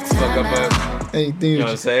give a fuck about Anything. You know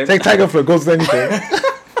what I'm saying? It's like Tiger Flow. Goes to anything.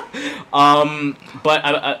 But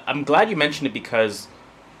I'm glad you mentioned it because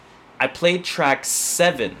I played track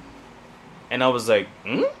 7 and I was like,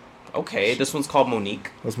 okay, this one's called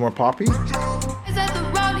Monique. What's more poppy? Is at the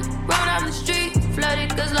rolling, roll down the street, flooded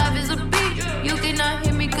cause life is a beat. You cannot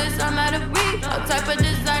hear me cause I'm out of reach. All type of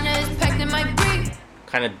designer is packed in my brief.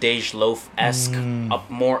 Kind of Dej Loaf-esque,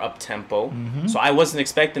 more up-tempo. So I wasn't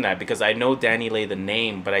expecting that because I know Danny Lay the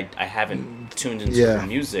name, but I haven't tuned into her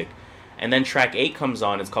music. And then track 8 comes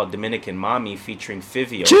on. It's called Dominican Mommy featuring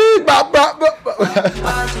Fivio. Cheese, bop, bop, bop, bop.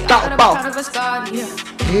 Bop, bop. And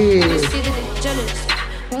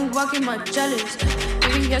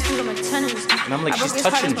I'm like, she's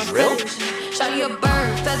touching drill? This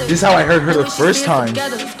is how I heard her the first time.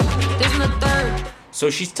 So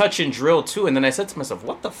she's touching drill too. And then I said to myself,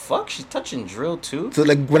 what the fuck? She's touching drill too? So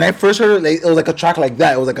like when I first heard it, like, it was like a track like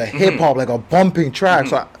that. It was like a hip hop, like a bumping track.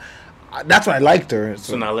 So that's when I liked her.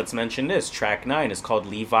 So now let's mention this. Track 9 is called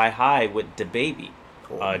Levi High with DaBaby.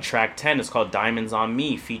 Track 10 is called Diamonds on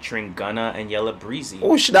Me featuring Gunna and Yella Breezy.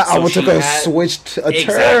 Oh, that album took a switch, a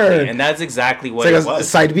turn. And that's exactly what it's it like was.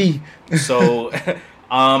 Side B. So,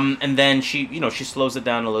 and then she slows it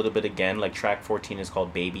down a little bit again. Like track 14 is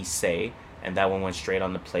called Baby Say, and that one went straight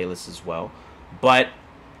on the playlist as well. But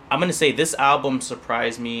I'm gonna say this album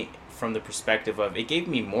surprised me from the perspective of it gave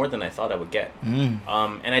me more than I thought I would get. And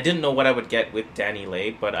I didn't know what I would get with Danny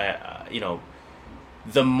Lay, but I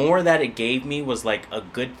the more that it gave me was like a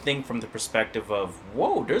good thing from the perspective of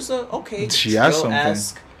whoa, there's a she has something.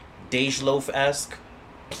 Drill-esque, Dej Loaf-esque,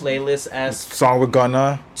 playlist-esque song with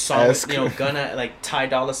Gunna. Gunna, like Ty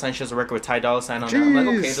Dolla $ign. She has a record with Ty Dolla $ign on that. I'm like,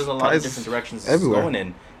 okay, there's a lot of different directions this is going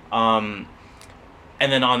in. And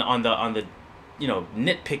then on the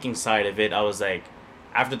nitpicking side of it, I was like,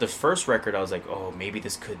 after the first record, I was like, oh, maybe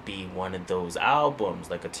this could be one of those albums,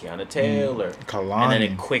 like a Tiana Taylor. Kalani. And then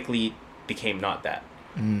it quickly became not that.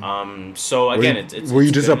 So again, it's were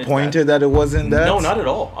you disappointed that it wasn't that? No, not at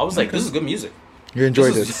all. I was like, this is good music. You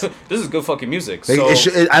enjoyed this. This is good fucking music. Like,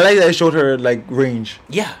 I like that it showed her like range.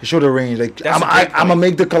 Yeah, it showed her range. Like I'm gonna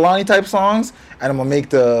make the Kalani type songs, and I'm gonna make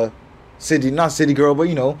the not city girl, but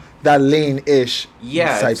that lane-ish.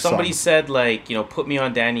 Yeah, type if somebody song. said like put me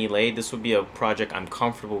on Danny Lay, this would be a project I'm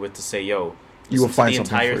comfortable with to say, yo, you will find the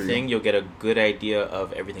something entire for you. thing. You'll get a good idea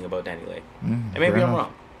of everything about Danny Lay. And maybe I'm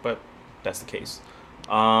wrong, but that's the case.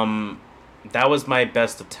 That was my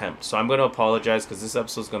best attempt. So I'm going to apologize because this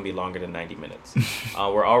episode is going to be longer than 90 minutes.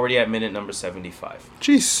 We're already at minute number 75.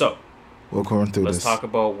 Jeez. So we'll go through let's this. talk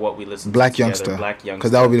about what we listened Black to Youngster. together. Black Youngster.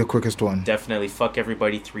 Because that would be the quickest one. Definitely. Fuck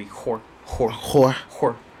Everybody 3. Whore.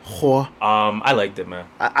 I liked it, man.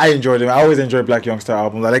 I enjoyed it. I always enjoy Black Youngster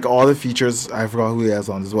albums. I like all the features. I forgot who he has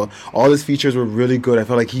on as well. All his features were really good. I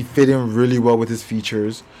felt like he fit in really well with his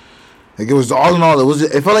features. Like it was all in all.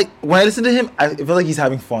 It felt like when I listened to him, it felt like he's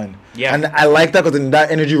having fun. Yeah. And I like that because then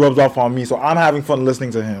that energy rubs off on me. So I'm having fun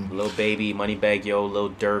listening to him. Lil Baby, Moneybagg Yo, Lil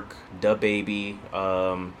Durk, DaBaby,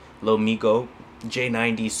 Lil Migo,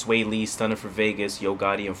 J90, Sway Lee, Stunner for Vegas, Yo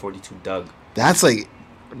Gotti, and 42 Doug. That's like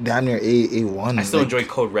damn near A1. I still enjoy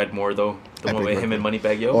Code Red more though. The one with him and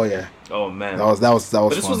Moneybagg Yo. Oh yeah. Oh man. That was. But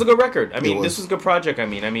this fun. was a good record. I mean, this was a good project. I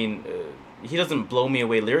mean, he doesn't blow me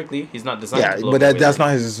away lyrically. He's not designed. Yeah, to blow but me away that's not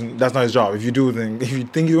his job. If you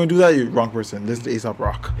think you're gonna do that, you're the wrong person. Listen to A$AP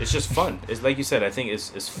Rock. It's just fun. It's like you said. I think it's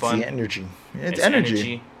fun. It's the energy. It's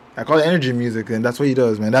energy. I call it energy music, and that's what he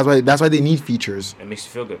does, man. That's why they need features. It makes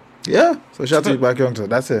you feel good. Yeah. So shout out to Black Youngster.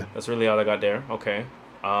 That's it. That's really all I got there. Okay.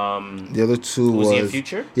 The other two Uzi was and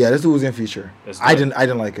Future. Yeah, that's the Uzi and Future. I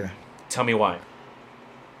didn't like it. Tell me why.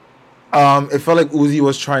 It felt like Uzi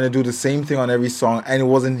was trying to do the same thing on every song, and it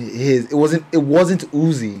wasn't his. It wasn't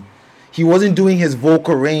Uzi. He wasn't doing his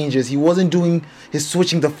vocal ranges. He wasn't doing his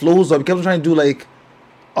switching the flows up. He kept trying to do like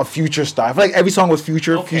a Future style. I feel like every song was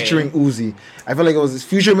Future featuring Uzi. I felt like it was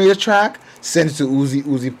Future made a track, sent it to Uzi.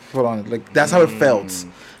 Uzi put on it. Like that's how it felt.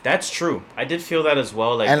 That's true. I did feel that as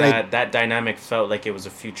well. Like and that dynamic felt like it was a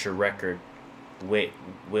Future record. with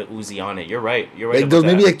Uzi on it. You're right. You're right. Like there was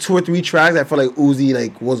about maybe that. like 2 or 3 tracks I felt like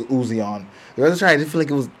Uzi was Uzi on. The other track I didn't feel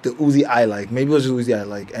like it was the Uzi I like. Maybe it was just Uzi I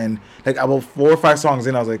like. And like about 4 or 5 songs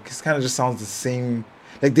in, I was like, this kind of just sounds the same.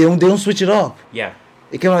 Like they don't switch it up. Yeah.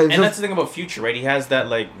 It came out. And that's the thing about Future, right? He has that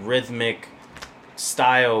like rhythmic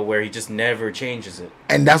style where he just never changes it.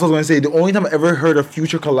 And that's what I was gonna say. The only time I ever heard a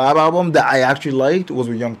Future collab album that I actually liked was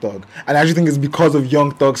with Young Thug, and I actually think it's because of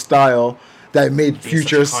Young Thug's style that it made Being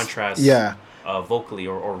Future such a contrast, yeah, vocally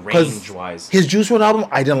or 'Cause range wise. His Juice WRLD album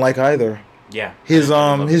I didn't like either. Yeah. His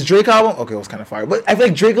Drake album, okay, it was kind of fire, but I feel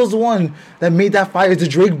like Drake was the one that made that fire. It's the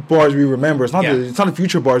Drake bars we remember. It's not the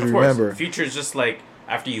Future bars we remember. Future's just like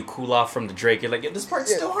after you cool off from the Drake, you're like, yeah, this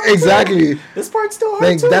part's still hard. Exactly. This part's still hard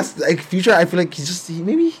Like too. that's like Future. I feel like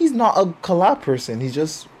maybe he's not a collab person. He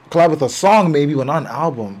just collab with a song maybe, but not an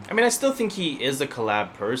album. I mean, I still think he is a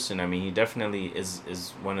collab person. I mean, he definitely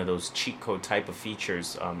is one of those cheat code type of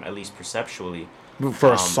features, at least perceptually.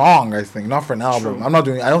 For a song, I think, not for an album. True.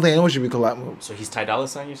 I don't think anyone should be collab. So he's Ty Dolla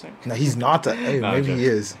 $ign, you're saying? No, he's not. Hey, No, maybe okay. he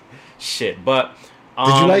is. Shit, but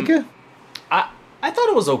Did you like it? I thought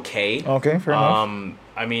it was okay. Okay, fair enough.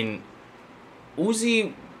 I mean,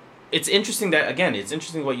 Uzi. It's interesting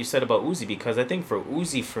what you said about Uzi, because I think for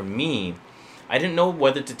Uzi, for me, I didn't know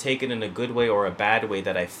whether to take it in a good way or a bad way,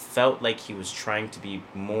 that I felt like he was trying to be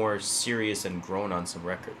more serious and grown on some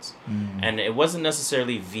records. And it wasn't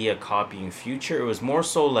necessarily via copying Future. It was more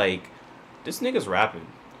so like, this nigga's rapping.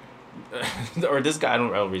 Or this guy, I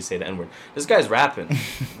don't really say the N-word. This guy's rapping.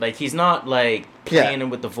 Like, he's not like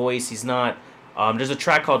playing with the voice. He's not. There's a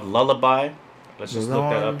track called Lullaby. Let's just look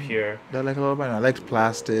that up here. I like a little bit. I liked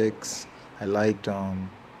Plastics. I liked I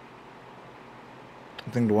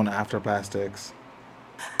think the one after Plastics.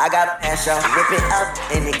 I got a mash up, whip it up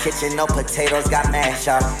in the kitchen, no potatoes, got mash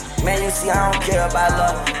up. Man, you see, I don't care about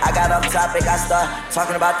love. I got off topic, I start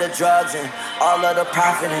talking about the drugs and all of the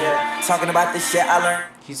profit and talking about the shit I learned.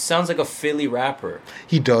 He sounds like a Philly rapper.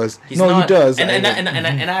 He does. He does. And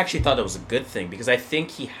I actually thought that was a good thing, because I think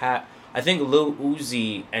I think Lil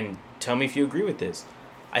Uzi, and tell me if you agree with this,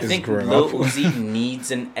 I think Lil Uzi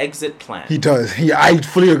needs an exit plan. He does. I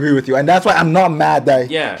fully agree with you, and that's why I'm not mad that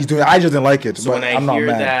he's doing it. I just didn't like it. So but when I I'm not hear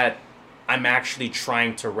mad. that I'm actually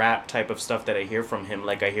trying to rap type of stuff that I hear from him,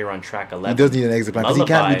 like I hear on track 11. He does need an exit plan, because he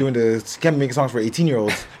can't be Lullaby, he can't be making songs for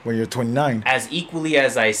 18-year-olds when you're 29. As equally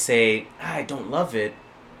as I say, I don't love it,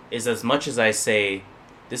 is as much as I say,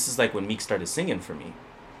 this is like when Meek started singing for me.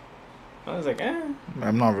 I was like,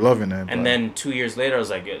 I'm not loving it. And then 2 years later, I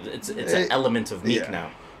was like, it's an element of Meek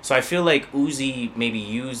now. So I feel like Uzi maybe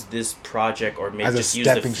used this project, or maybe just used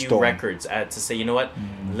a few records to say, you know what,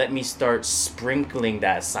 let me start sprinkling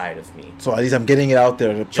that side of me. So at least I'm getting it out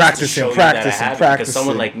there, practicing. Because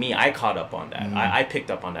someone like me, I caught up on that. I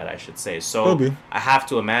picked up on that, I should say. So I have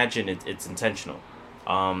to imagine it's intentional.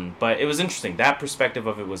 But it was interesting. That perspective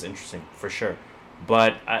of it was interesting, for sure.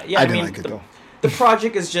 But I didn't like it, though. The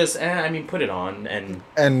project is just, put it on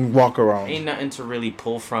and walk around. Ain't nothing to really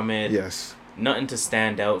pull from it. Yes. Nothing to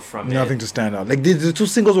stand out from it. Nothing to stand out. Like the 2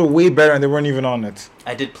 singles were way better, and they weren't even on it.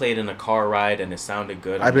 I did play it in a car ride, and it sounded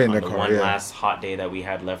good. I played in the car. One last hot day that we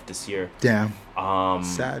had left this year. Damn.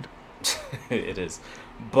 Sad. It is,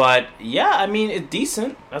 but yeah, it's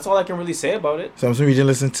decent. That's all I can really say about it. So I'm assuming you didn't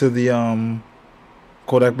listen to the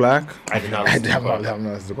Kodak Black? I did not listen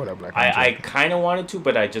to Kodak Black. I kind of wanted to,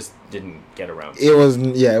 but I just didn't get around to it. It was one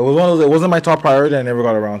of those. It wasn't my top priority. I never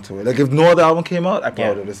got around to it. Like, if no other album came out, I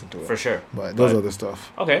probably would listen to it. For sure. But those other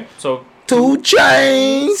stuff. Okay, so 2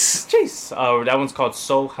 Chainz. That one's called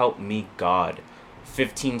So Help Me God.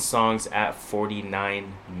 15 songs at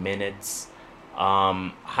 49 minutes.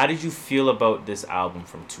 How did you feel about this album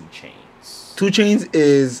from 2 Chainz? 2 Chainz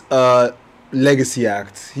is a legacy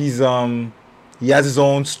act. He's he has his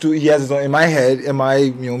own in my head, in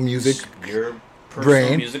my music Your personal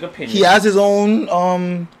brain. Music opinion. He has his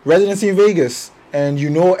own residency in Vegas, and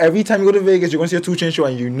every time you go to Vegas, you're gonna see a 2 Chainz show,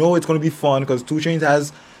 and it's gonna be fun because 2 Chainz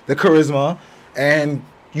has the charisma, and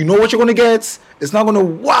what you're gonna get. It's not gonna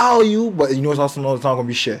wow you, but it's also it's not gonna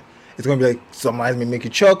be shit. It's gonna be like some lines may make you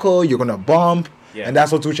chuckle. You're gonna bump. Yeah. And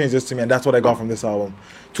that's what 2 Chainz is to me, and that's what I got from this album.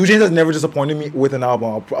 2 Chainz has never disappointed me with an album.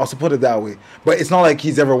 I'll also put it that way. But it's not like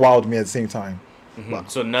he's ever wowed me at the same time. Mm-hmm.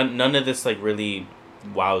 So none of this really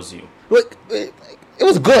wows you. Look, it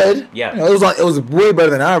was good. Yeah. It was way better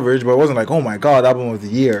than average, but it wasn't like, oh my god, album of the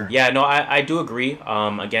year. Yeah, no, I do agree.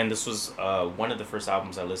 Again, this was one of the first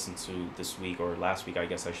albums I listened to this week, or last week, I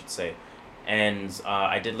guess I should say. And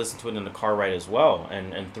I did listen to it in the car ride as well.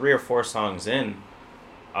 And 3 or 4 songs in,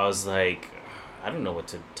 I was like, I don't know what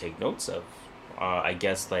to take notes of. I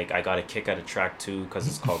guess like I got a kick out of track 2 because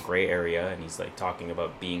it's called Gray Area, and he's like talking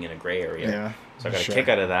about being in a gray area. Yeah, so I got a kick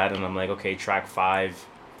out of that, and I'm like, okay, track 5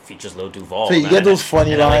 features Lil Duval. So you get those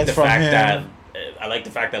funny lines from him. I like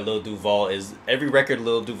the fact that Lil Duval is every record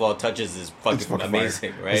Lil Duval touches is fucking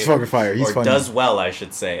amazing, fire. right? It's fucking fire. He's funny. Does well, I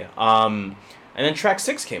should say. And then track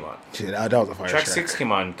 6 came on. Shit, that was a fire track. Track 6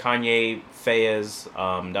 came on. Kanye, Fayez.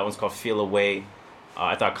 That one's called Feel Away.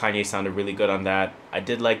 I thought Kanye sounded really good on that. I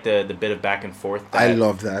did like the bit of back and forth. I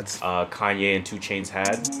love that. Kanye and 2 Chainz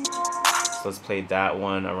had. So let's play that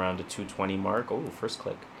one around the 2:20 mark. Oh, first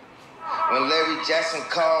click. When Larry Jackson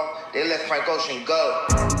called, they let Frank Ocean go.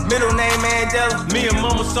 Middle name Mandela. Me and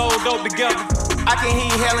Mama sold dope together. I can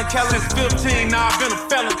hear Helen Keller since 15. Now I've been a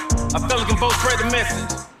felon. A felon can both spread the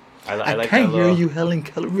message. I like can't hear you, Helen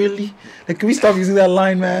Keller. Really? Like, can we stop using that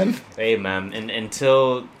line, man? Hey, man.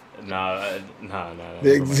 Until nah. Nah.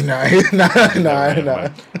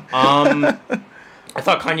 I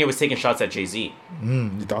thought Kanye was taking shots at Jay-Z. You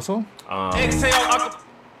thought so?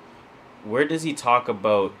 Where does he talk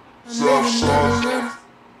about? Hold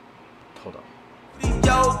on.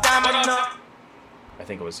 I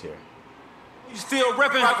think it was here. You still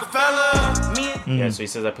reppin' Rockefeller? Yeah, so he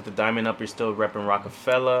says, I put the diamond up, you're still repping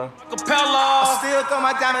Rockefeller. I still throw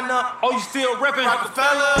my diamond up. Oh, you still reppin'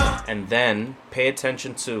 Rockefeller? And then pay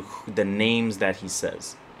attention to the names that he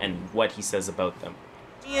says and what he says about them.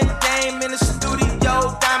 Me and Dame in the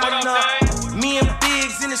studio, diamond up. Me and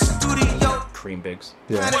Biggs in the studio. Cream Biggs.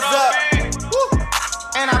 Yeah.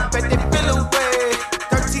 And I bet they feel away.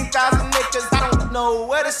 13,000 acres, I don't know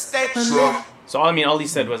where to stay. So all he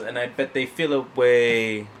said was, and I bet they feel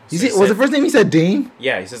away. So was the first name he said Dame?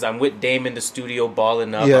 Yeah, he says, I'm with Dame in the studio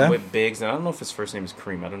balling up. Yeah. I'm with Biggs. And I don't know if his first name is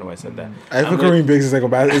Kareem. I don't know why I said that. I think Kareem Biggs is like a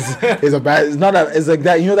bad. It's not that. It's like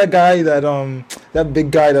that. You know that guy that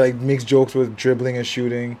big guy that like makes jokes with dribbling and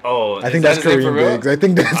shooting. Oh, I think that's Kareem Biggs. I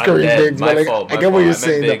think that's Kareem Biggs. My but fault. I get what you're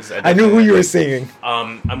saying. I knew who you were singing.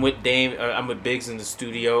 I'm with Dame. I'm with Biggs in the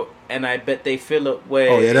studio, and I bet they feel away.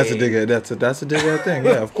 Oh yeah, that's a digger. That's a digger thing.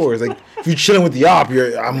 Yeah, of course. Like if you're chilling with the op,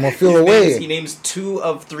 I'm gonna feel away. He names 2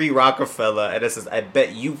 of 3 Rockefeller, and it says, I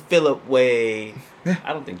bet you feel away. Yeah.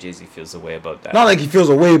 I don't think Jay-Z feels away about that. Not like he feels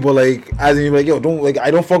away, but like as in like, yo, don't like I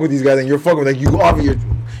don't fuck with these guys, and you're fucking with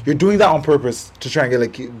you're doing that on purpose to try and get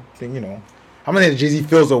like, you know. I'm gonna say Jay-Z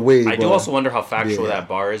feels away. I do also wonder how factual that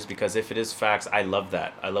bar is, because if it is facts, I love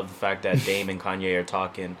that. I love the fact that Dame and Kanye are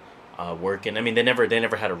talking, working. I mean, they never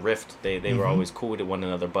had a rift. They were always cool with one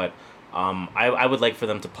another, but I would like for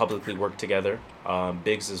them to publicly work together.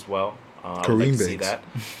 Biggs as well. I would like to see that.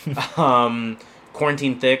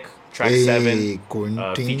 Quarantine Thick, track 7,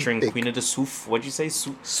 featuring Thick. Queen of the Souf. What'd you say?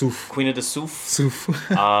 Souf. Queen of the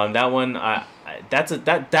Souf. That one,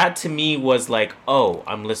 that to me was like, oh,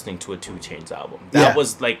 I'm listening to a 2 Chainz album. That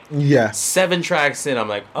was like 7 tracks in. I'm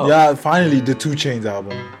like, oh. Yeah, finally the 2 Chainz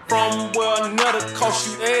album. From where another cost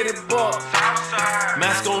you $80.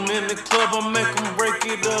 Mask on in the club, I make them break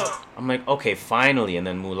it up. I'm like, okay, finally. And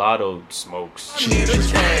then Mulatto smokes.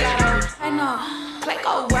 I know.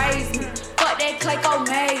 Clayco raised me. Fuck that Clayco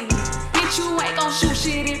made me. Bitch, you ain't gon' shoot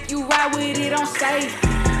shit if you ride with it on stage.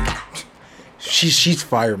 She's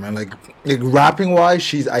fire, man. Like rapping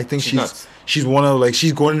wise, I think she's one of like she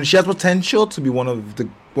has potential to be one of the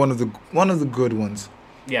good ones.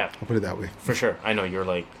 Yeah, I'll put it that way. For sure. I know you're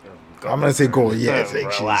like. I'm gonna say goal. Yeah,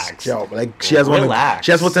 like relax. But like she has relax.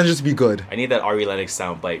 She has potential to be good. I need that Ari Lennox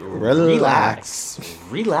soundbite.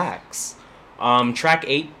 Relax. Track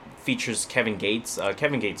 8 features Kevin Gates.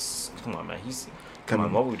 Kevin Gates, come on, man. Come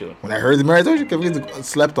on, what we doing? When I heard the marriage, I told you Kevin Gates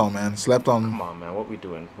slept on, man. Slept on. Come on, man. What we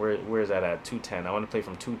doing? Where is that at? 210. I want to play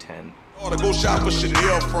from 210. To go shop for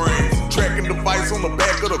Chanel frames. Tracking device on the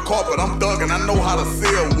back of the carpet. I'm thugging, I know how to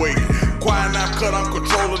sell weight. Quiet now cut, I'm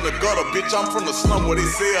controlling the gutter. Bitch, I'm from the slum where they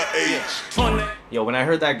sell H. Yo, when I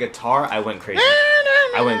heard that guitar, I went crazy.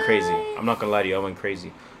 I'm not gonna lie to you, I went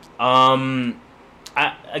crazy. I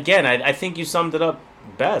think you summed it up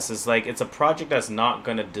best. It's like, it's a project that's not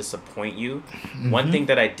gonna disappoint you. Mm-hmm. One thing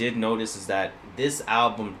that I did notice is that this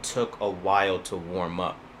album took a while to warm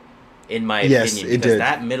up, in my opinion, because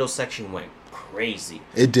that middle section went crazy.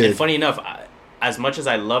 It did. And funny enough, as much as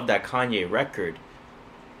I love that Kanye record,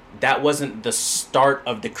 that wasn't the start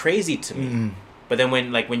of the crazy to me. Mm. But then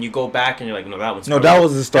when you go back and you're like, no, that was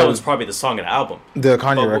the start. That was probably the song of the album. The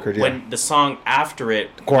Kanye record, yeah. When the song after it,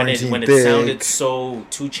 when it sounded so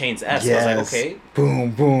 2 Chainz-esque, I was like, okay.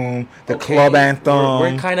 Boom, boom. The club anthem.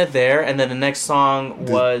 We're kind of there. And then the next song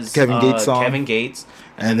was Kevin Gates song. Kevin Gates.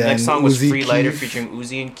 And the next song was Uzi Free Lighter Keef. featuring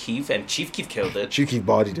Uzi and Keef, and Chief Keef killed it. Chief Keef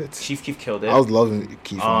bodied it. Chief Keef killed it. I was loving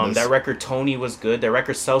Keef on this. That record Tony was good. That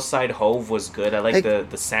record Southside Hove was good. I like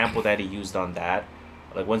the sample that he used on that.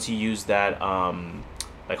 Like once he used that,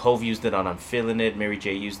 like Hove used it on I'm Feeling It. Mary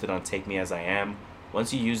J used it on Take Me As I Am.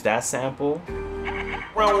 Once you use that sample,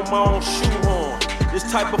 Round with my own shoehorn. This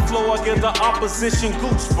type of flow, I give the opposition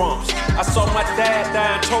goosebumps. I saw my dad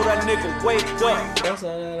die and told that nigga wake up.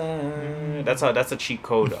 that's a cheat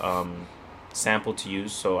code sample to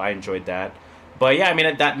use. So I enjoyed that. But yeah, I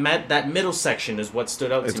mean that middle section is what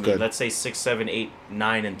stood out to me. Good. Let's say 6, 7, 8,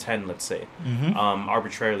 9, and 10. Let's say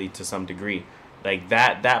arbitrarily to some degree. Like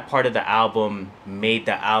that part of the album made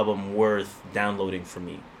the album worth downloading for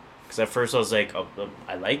me. Because at first I was like, oh,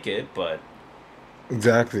 I like it, but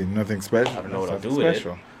exactly, nothing special. I don't know what I'll do with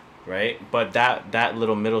it, right? But that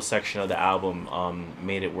little middle section of the album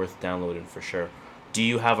made it worth downloading for sure. Do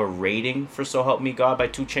you have a rating for So Help Me God by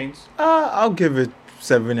 2 Chainz? I'll give it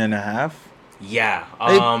 7.5. Yeah,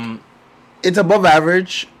 it's above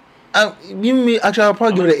average. Actually, I'll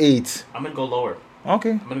probably give it an 8. I'm gonna go lower.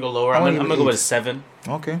 Okay. I'm gonna go lower. I'm gonna go with a 7.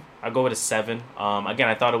 Okay. I'll go with a 7. Again,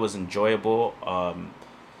 I thought it was enjoyable.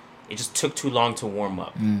 It just took too long to warm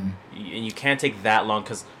up. And you can't take that long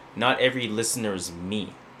because not every listener is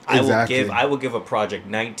me. Exactly. I will give a project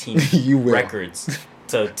 19 records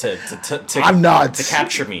to I'm not to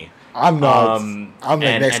capture me. I'm not. I'm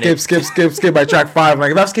like, next, skip by track 5.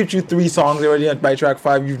 Like, if I've skipped you 3 songs already by track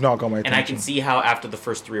 5, you've not got my attention. And I can see how after the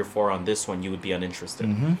first 3 or 4 on this one, you would be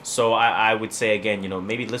uninterested. So I would say, again,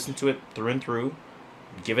 maybe listen to it through and through.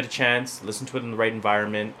 Give it a chance. Listen to it in the right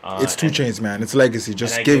environment. It's 2 Chainz, man. It's legacy.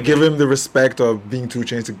 Just give him the respect of being 2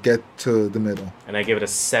 Chainz to get to the middle. And I give it a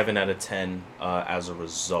 7 out of 10 as a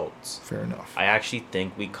result. Fair enough. I actually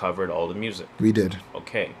think we covered all the music. We did.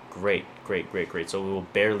 Okay, great. So we will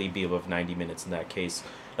barely be above 90 minutes in that case.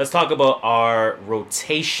 Let's talk about our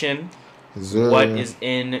rotation. What is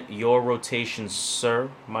in your rotation, sir?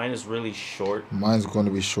 Mine is really short. Mine's going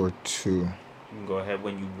to be short, too. You can go ahead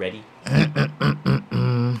when you're ready.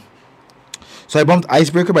 So I bumped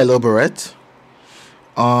Icebreaker by Lil Barrett.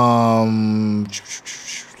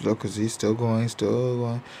 Look, is he still going?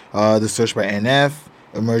 The Search by NF.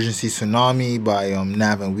 Emergency Tsunami by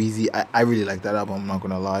Nav and Weezy. I really like that album, I'm not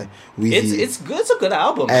gonna lie. Weezy, it's good. It's a good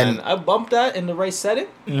album, man. I bumped that in the right setting.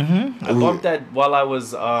 I bumped that while I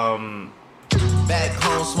was back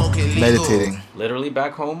home smoking legal. Meditating. Literally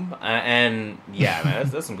back home. And yeah, man,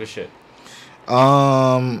 that's some good shit.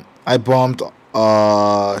 I bumped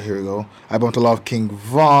here we go. I bumped a lot of King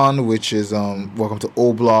Von, which is Welcome to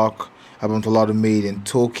O Block. I bumped a lot of Made in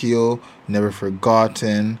Tokyo, Never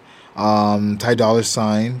Forgotten. Ty Dolla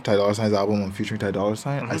 $ign's album, I'm featuring Ty Dolla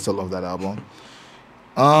 $ign. I still love that album.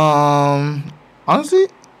 Honestly,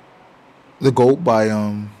 The GOAT by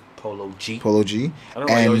Polo G. I don't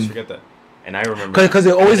know why I always forget that. And I remember because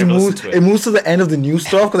it always moves. It moves to the end of the new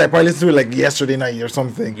stuff. Because I probably listened to it like yesterday night or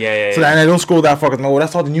something. Yeah. So and I don't scroll that far because oh,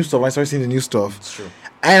 that's all the new stuff. I start seeing the new stuff. It's true.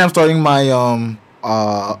 And I'm starting my album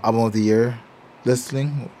of the year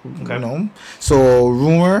listing. Okay. So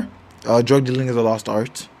Rumor, Drug Dealing is a Lost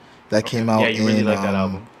Art, that came out. Yeah, you really like that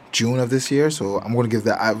album. June of this year. So I'm gonna give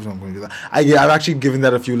that. I've actually given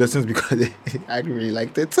that a few listens because I really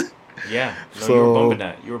liked it. Yeah. No, so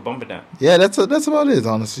you were bumping that. Yeah, that's about it.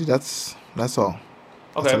 Honestly, that's all.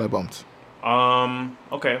 Okay. That's all I bumped.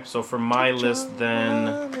 Okay. So for my list,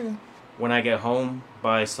 then, When I Get Home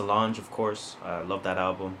by Solange, of course. I love that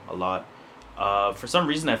album a lot. For some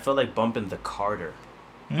reason, I felt like bumping The Carter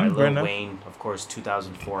by Lil Wayne, of course,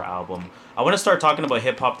 2004 album. I want to start talking about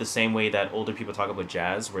hip hop the same way that older people talk about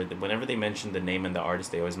jazz, where whenever they mention the name and the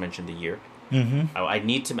artist, they always mention the year.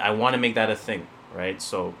 I want to make that a thing, right?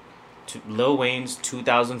 So, Lil Wayne's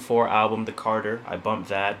 2004 album, The Carter, I bumped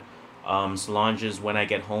that. Solange's When I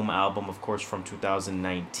Get Home album, of course, from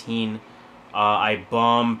 2019. I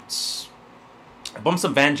bumped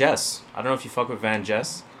some Van Jess. I don't know if you fuck with Van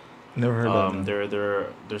Jess. Never heard of them.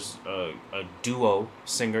 There's a duo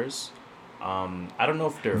singers. I don't know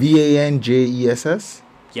if they're VANJESS.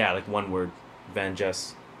 Yeah, like one word, Van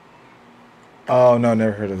Jess. Oh no,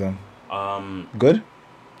 never heard of them. Good.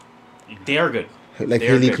 They are good. Like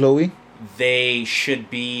Haley Chloe. They should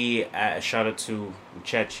be. Shout out to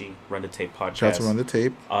Uchechi, Run the Tape podcast. Shout out to Run the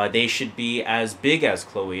Tape. They should be as big as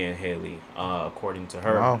Chloe and Haley, according to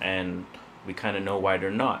her. Wow. And we kind of know why they're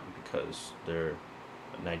not, because they're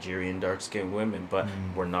Nigerian dark-skinned women. But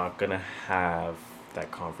we're not gonna have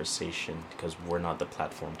that conversation because we're not the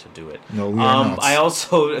platform to do it. No, we are not.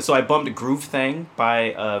 I bumped Groove Thang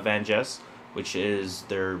by Van Jess, which is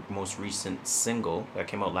their most recent single that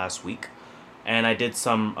came out last week. And I did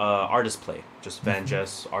some artist play, just Van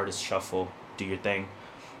Jess, artist shuffle, do your thing.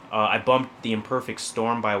 I bumped The Imperfect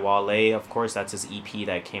Storm by Wale, of course, that's his EP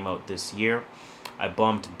that came out this year. I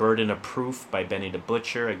bumped Burden of Proof by Benny the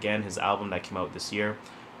Butcher, again, his album that came out this year.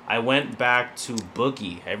 I went back to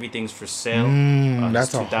Boogie, Everything's for Sale,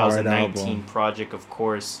 that's his a hard 2019 album. project, of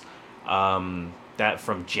course, that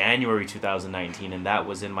from January 2019, and that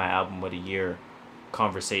was in my Album of the Year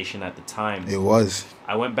conversation at the time. It was.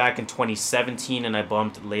 I went back in 2017 and I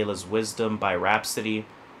bumped Layla's Wisdom by Rhapsody.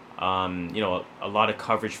 A lot of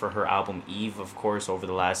coverage for her album Eve, of course, over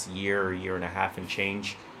the last year and a half and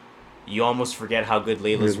change. You almost forget how good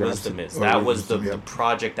Layla's Wisdom is. That was the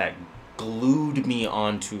project that glued me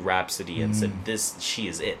onto Rhapsody and said, she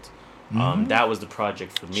is it. That was the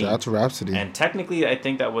project for me. Shout out to Rhapsody. And technically, I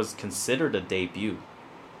think that was considered a debut.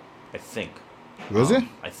 I think. Was it?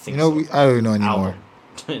 I think so. I don't know anymore.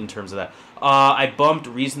 In terms of that. I bumped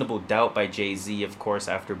Reasonable Doubt by Jay-Z, of course,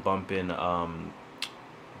 after bumping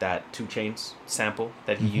that 2 Chainz sample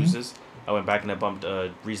that he uses. I went back and I bumped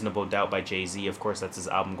Reasonable Doubt by Jay-Z. Of course, that's his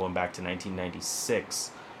album going back to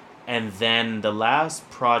 1996. And then the last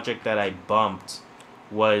project that I bumped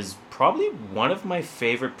was probably one of my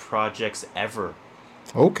favorite projects ever.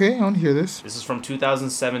 Okay, I want to hear this. This is from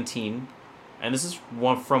 2017. And this is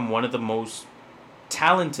from one of the most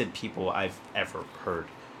talented people I've ever heard,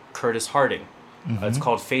 Curtis Harding. It's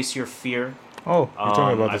called Face Your Fear. Oh, you're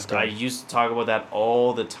talking about this guy. I used to talk about that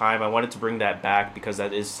all the time. I wanted to bring that back because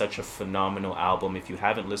that is such a phenomenal album. If you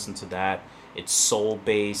haven't listened to that, it's soul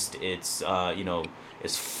based. It's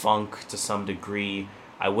it's funk to some degree.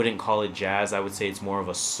 I wouldn't call it jazz. I would say it's more of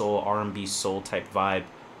a soul, R&B soul type vibe.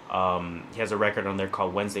 He has a record on there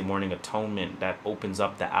called Wednesday Morning Atonement that opens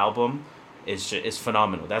up the album. It's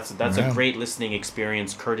phenomenal. That's a great listening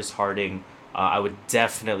experience. Curtis Harding. I would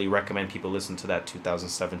definitely recommend people listen to that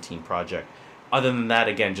 2017 project. Other than that,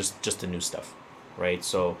 again, just the new stuff, right?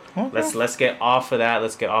 So let's get off of that.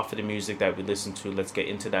 Let's get off of the music that we listen to. Let's get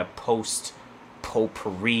into that post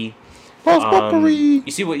potpourri.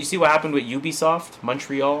 You see what happened with Ubisoft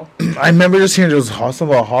Montreal? I remember just hearing there was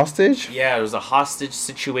about hostage. Yeah, it was a hostage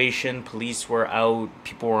situation. Police were out.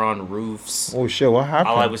 People were on roofs. Oh shit! What happened?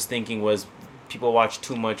 All I was thinking was people watch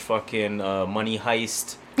too much fucking Money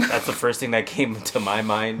Heist. That's the first thing that came to my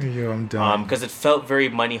mind. Yeah, I'm done. Because it felt very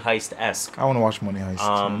Money Heist-esque. I want to watch Money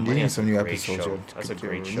Heist. You need some new episodes. That's a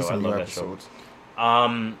great show. I love that show.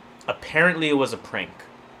 Apparently, it was a prank.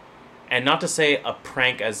 And not to say a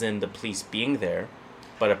prank as in the police being there,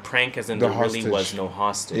 but a prank as in there really was no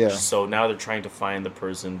hostage. Yeah. So now they're trying to find the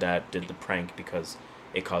person that did the prank because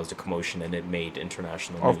it caused a commotion and it made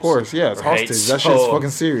international news. Of course, yeah, it's right? hostage. That shit's fucking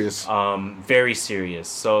serious. Very serious.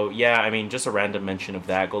 So yeah, I mean, just a random mention of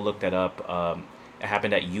that. Go look that up. It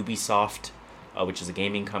happened at Ubisoft, which is a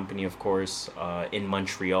gaming company, of course, in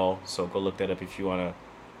Montreal. So go look that up if you want to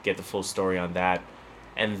get the full story on that.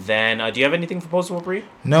 And then, do you have anything for Post Potpourri?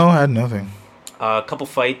 No, I had nothing. A couple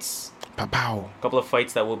fights. Pow. A couple of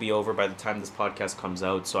fights that will be over by the time this podcast comes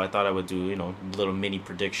out. So I thought I would do, a little mini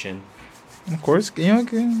prediction. Of course, get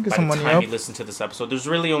some money up. By the time you listen to this episode, there's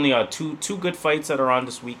really only two good fights that are on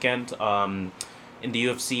this weekend. In the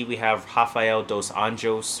UFC, we have Rafael Dos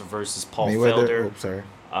Anjos versus Paul Felder. Oh, sorry.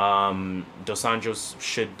 Dos Anjos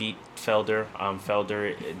should beat Felder.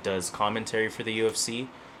 Felder does commentary for the UFC.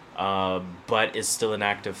 But is still an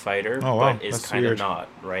active fighter, but is kind of not,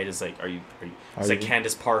 right? It's like, it's like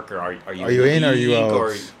Candace Parker. Are you in? Are you out?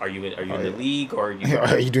 Or are you in the league? Or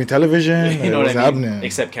are you doing television? You know what's what I mean? happening?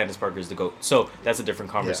 Except Candace Parker is the GOAT. So that's a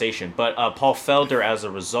different conversation. Yeah. But Paul Felder, as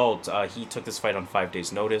a result, he took this fight on 5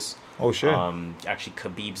 days' notice. Oh, shit. Actually,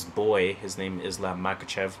 Khabib's boy, his name is Islam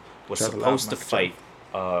Makhachev, was supposed to fight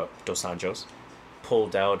Dos Anjos.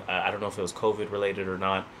 Pulled out. I don't know if it was COVID related or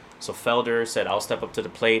not. So Felder said, I'll step up to the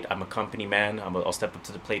plate. I'm a company man. I'll step up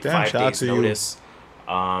to the plate. 5 days notice.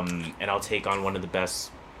 And I'll take on one of the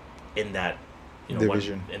best in that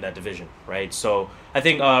division. In that division, right? So I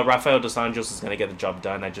think Rafael Dos Anjos is going to get the job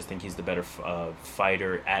done. I just think he's the better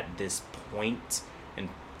fighter at this point, and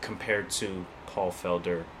compared to Paul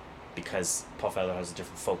Felder, because Paul Felder has a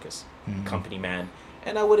different focus. Company man.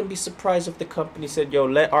 And I wouldn't be surprised if the company said, yo,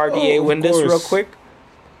 let RDA win this real quick.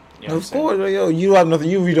 You know of course, yo, you have nothing.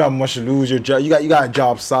 You really don't have much to lose. Your job, you got a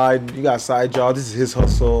job side. You got a side job. This is his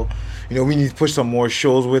hustle. We need to push some more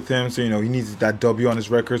shows with him. So he needs that W on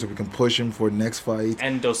his record so we can push him for the next fight.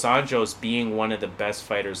 And Dos Anjos being one of the best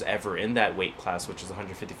fighters ever in that weight class, which is the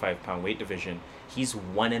 155-pound weight division, he's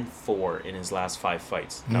 1-4 in his last 5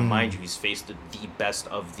 fights. Now, mind you, he's faced the best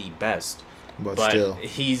of the best, but still,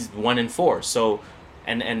 he's 1-4. So,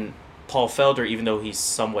 and Paul Felder, even though he's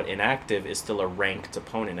somewhat inactive, is still a ranked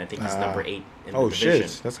opponent. I think he's number 8 in the division.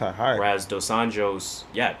 Shit, that's high. Whereas Dos Anjos,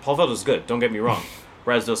 Paul Felder's good. Don't get me wrong.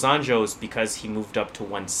 Whereas Dos Anjos, because he moved up to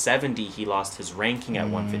 170, he lost his ranking at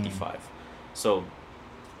 155. So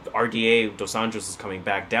RDA Dos Anjos is coming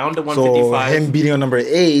back down to 155. So him beating on number 8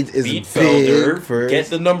 is beat big Felder, for get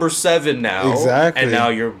the number 7 now. Exactly. And now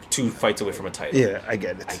you're 2 fights away from a title. Yeah, I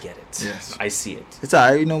get it. Yes, I see it. It's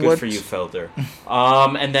alright. You know good what? Good for you, Felder.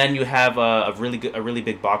 And then you have a really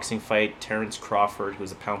big boxing fight. Terrence Crawford,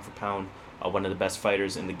 who's a pound for pound one of the best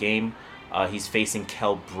fighters in the game. He's facing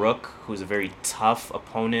Kell Brook, who's a very tough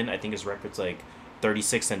opponent. I think his record's like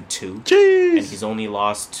 36-2. Jeez. And he's only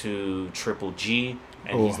lost to Triple G.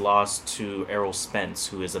 And he's lost to Errol Spence,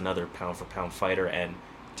 who is another pound-for-pound fighter. And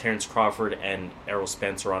Terrence Crawford and Errol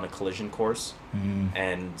Spence are on a collision course.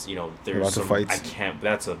 And, you know, there's some...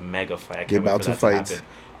 That's a mega fight. I can't wait for that to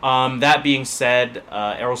happen. That being said,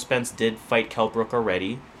 Errol Spence did fight Kell Brook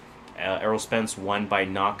already. Errol Spence won by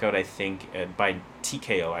knockout, I think, by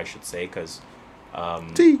TKO, I should say, because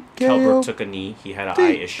Kell Brook took a knee. He had an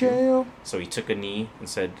eye issue. So he took a knee and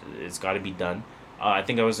said, it's got to be done. I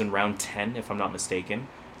think I was in round 10, if I'm not mistaken.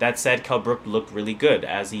 That said, Kell Brook looked really good,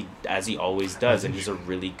 as he always does, and he's a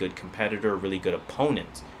really good competitor, a really good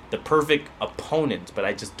opponent. The perfect opponent, but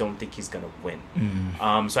I just don't think he's going to win.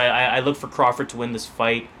 So I look for Crawford to win this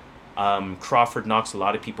fight. Crawford knocks a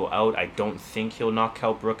lot of people out. I don't think he'll knock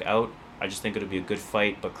Kell Brook out. I just think it'll be a good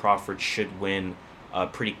fight, but Crawford should win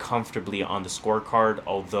pretty comfortably on the scorecard,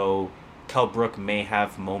 although Kell Brook may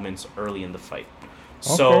have moments early in the fight.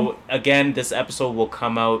 So, again, this episode will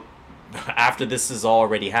come out after this has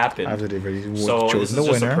already happened. After they've already chosen the winner. So this is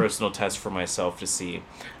just a personal test for myself to see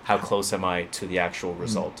how close am I to the actual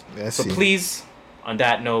result. So please, on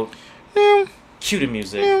that note, cue the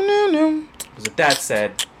music. Because with that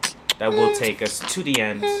said, that will take us to the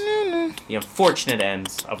end, the unfortunate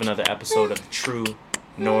end of another episode of the True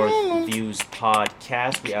North Views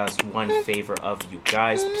podcast. We ask one favor of you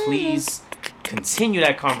guys. Please continue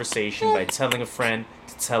that conversation by telling a friend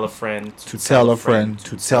to tell a friend to tell a friend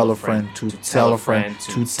to tell a friend to tell a friend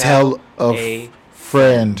to tell a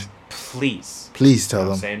friend. Please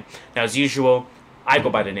tell them. Now, as usual, I go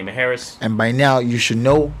by the name of Harris. And by now, you should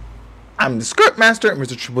know I'm the script master,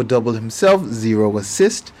 Mr. Triple Double himself, 0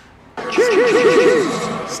 assist.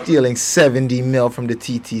 Stealing 70 mil from the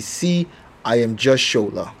TTC. I am just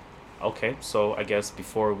Shola. Okay, so I guess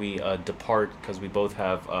before we depart, because we both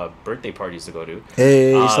have birthday parties to go to.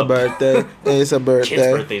 Hey, it's a birthday. It's a birthday.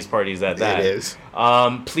 Kids' birthdays parties at that. It is.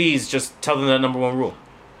 Please just tell them that number 1 rule.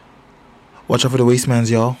 Watch out for the wastemans,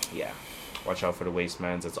 y'all. Yeah, watch out for the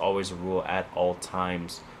wastemans. It's always a rule at all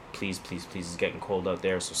times. Please, it's getting cold out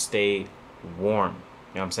there, so stay warm.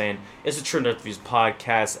 You know what I'm saying? It's the True North Views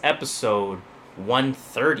podcast, episode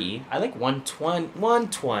 130. I like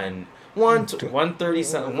 120. 130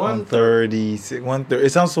 something. 130. It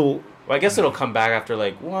sounds so. Well, I guess it'll come back after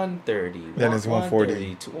like 130. Then it's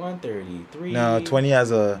 140. 133. No, 20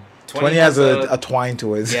 has a 20 has a twine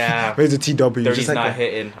to it. Yeah. There's a TW. 30's like not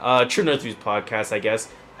hitting. True North Views podcast, I guess.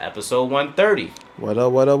 Episode 130.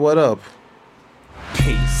 What up?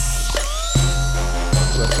 Peace.